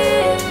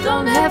it.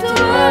 Don't have to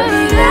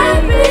worry,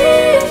 stop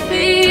it.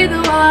 Be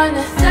the one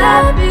to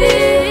stop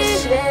it.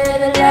 Share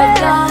the love,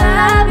 don't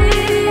stop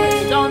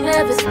it. Don't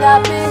ever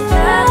stop it,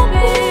 stop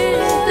it.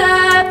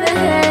 Stop the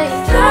hate,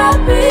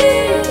 stop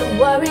it. Don't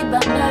worry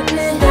about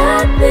nothing,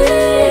 stop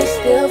it.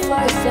 Still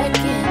for a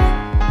second.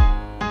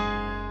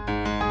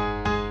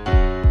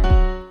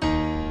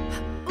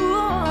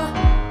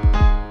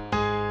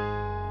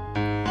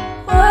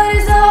 What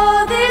is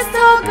all this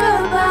talk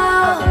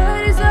about?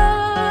 What is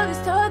all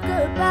this talk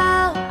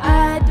about?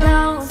 I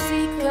don't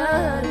see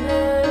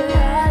color,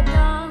 I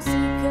don't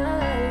see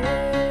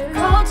color.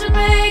 Culture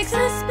makes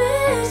us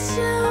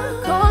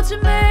special,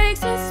 culture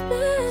makes us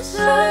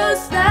special.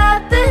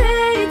 Stop the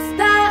hate,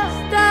 stop,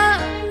 stop.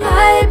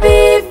 Right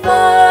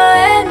before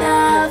and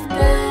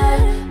after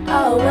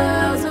our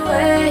worlds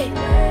away.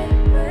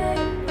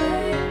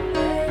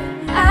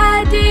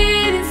 I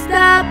didn't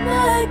stop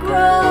my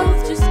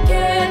growth, just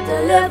kept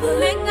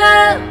leveling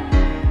up.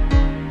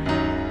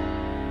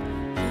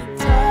 He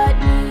taught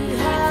me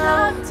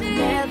how to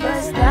never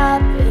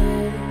stop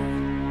it.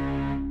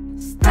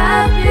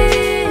 Stop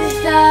it,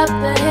 stop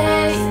the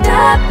hate,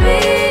 stop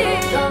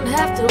it. Don't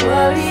have to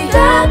worry,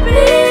 stop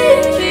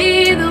it.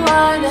 Be the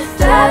one to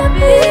stop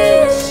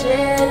it.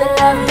 Share the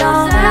love,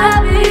 don't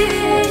stop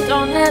it.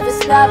 Don't ever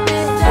stop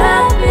it,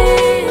 stop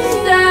it.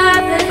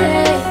 Stop the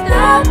hate,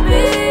 stop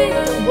it.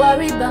 Don't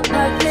worry about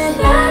nothing,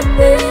 stop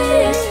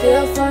it.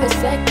 Still for a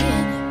second.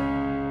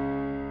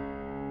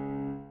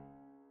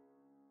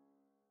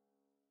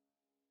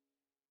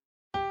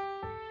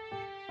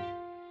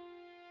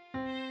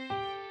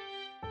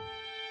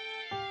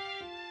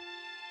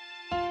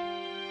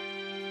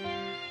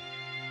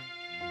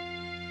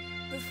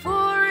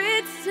 Before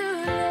it's too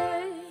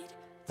late,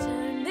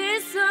 turn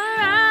this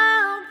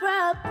around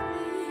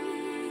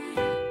properly.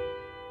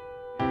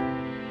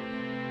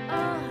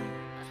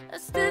 I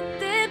stood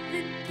there,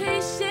 been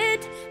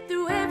patient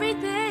through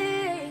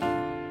everything.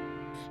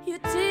 Your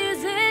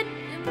tears and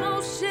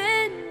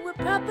emotion were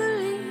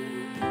properly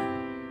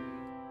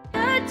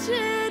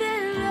nurtured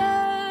and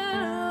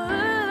loved.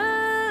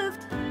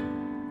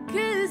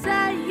 'Cause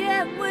I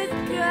am with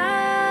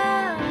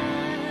God.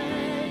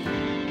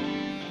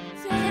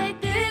 Take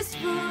this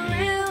for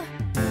real,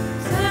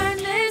 turn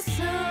this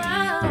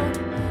around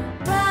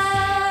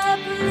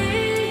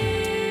properly.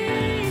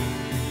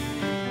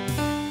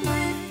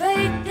 With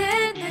faith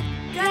in the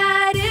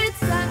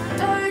guidance, I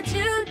urge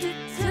you to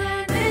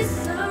turn this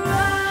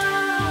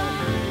around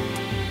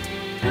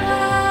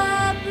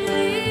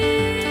properly.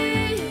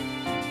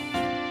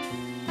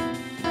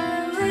 I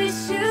wish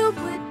you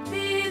would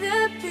be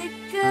the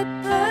bigger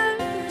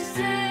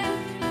person.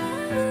 I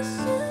wish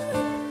you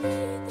would be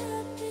the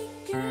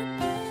bigger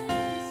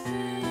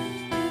person.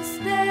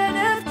 Instead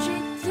of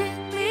treating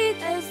me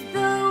as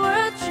the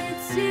world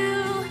treats you.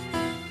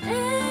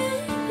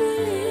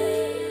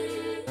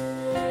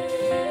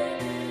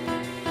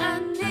 I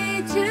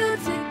need you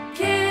to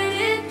get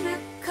in the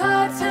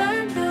car,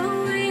 turn the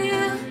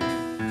wheel.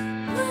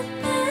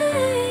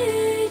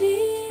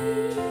 180.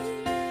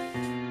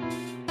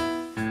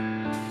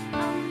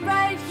 I'm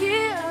right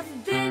here, I've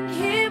been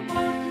here,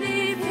 won't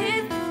leave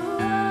here for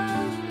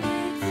all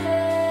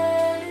eternity.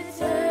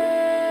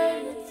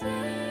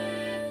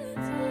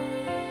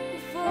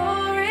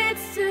 Before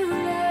it's too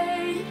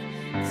late,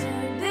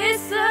 turn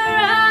this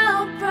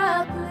around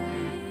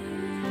properly.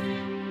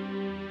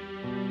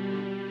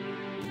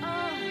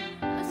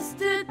 I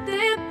stood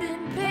there,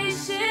 been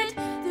patient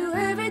through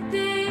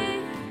everything.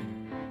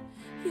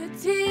 Your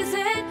tears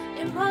and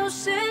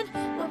emotion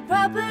were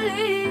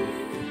properly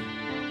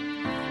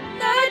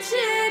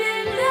nurtured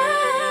and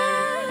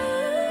loved.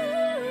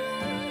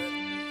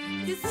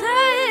 'Cause I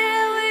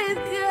am with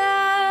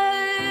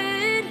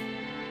God.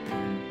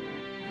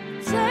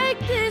 Take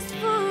this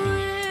for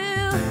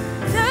real,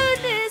 turn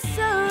this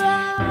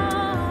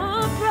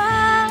around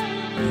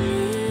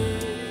properly.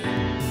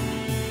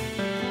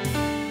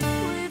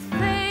 With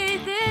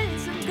faith and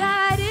some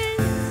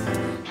guidance,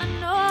 I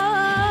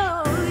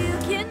know you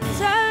can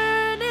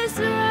turn this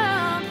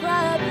around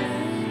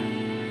properly.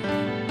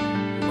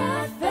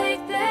 My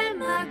faith and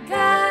my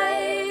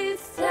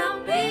guides tell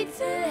me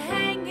to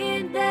hang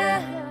in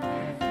there.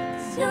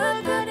 'Cause you're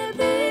gonna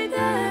be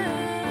the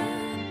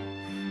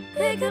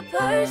bigger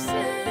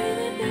person,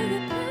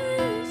 bigger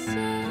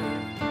person.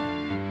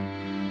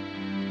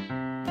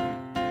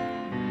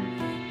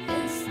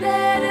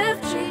 Instead of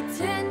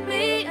treating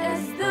me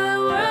as the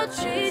world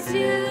treats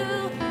you.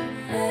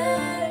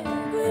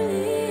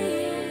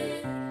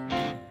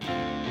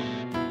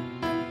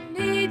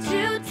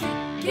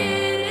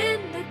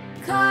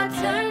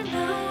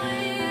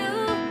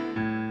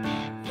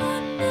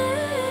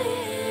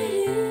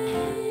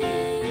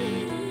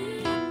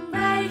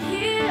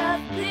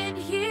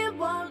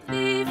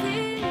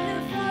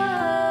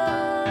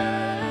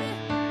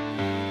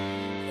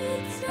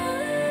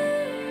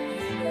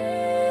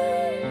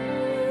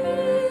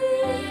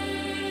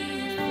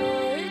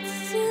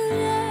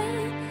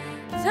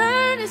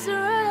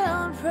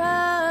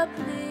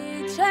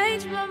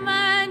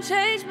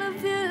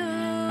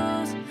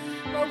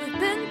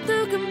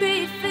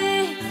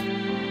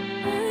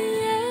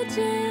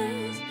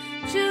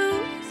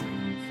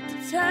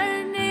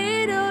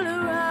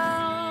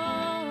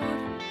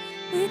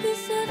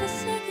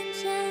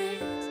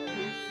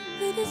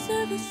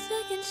 deserve a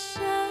second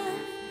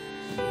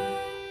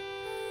shot.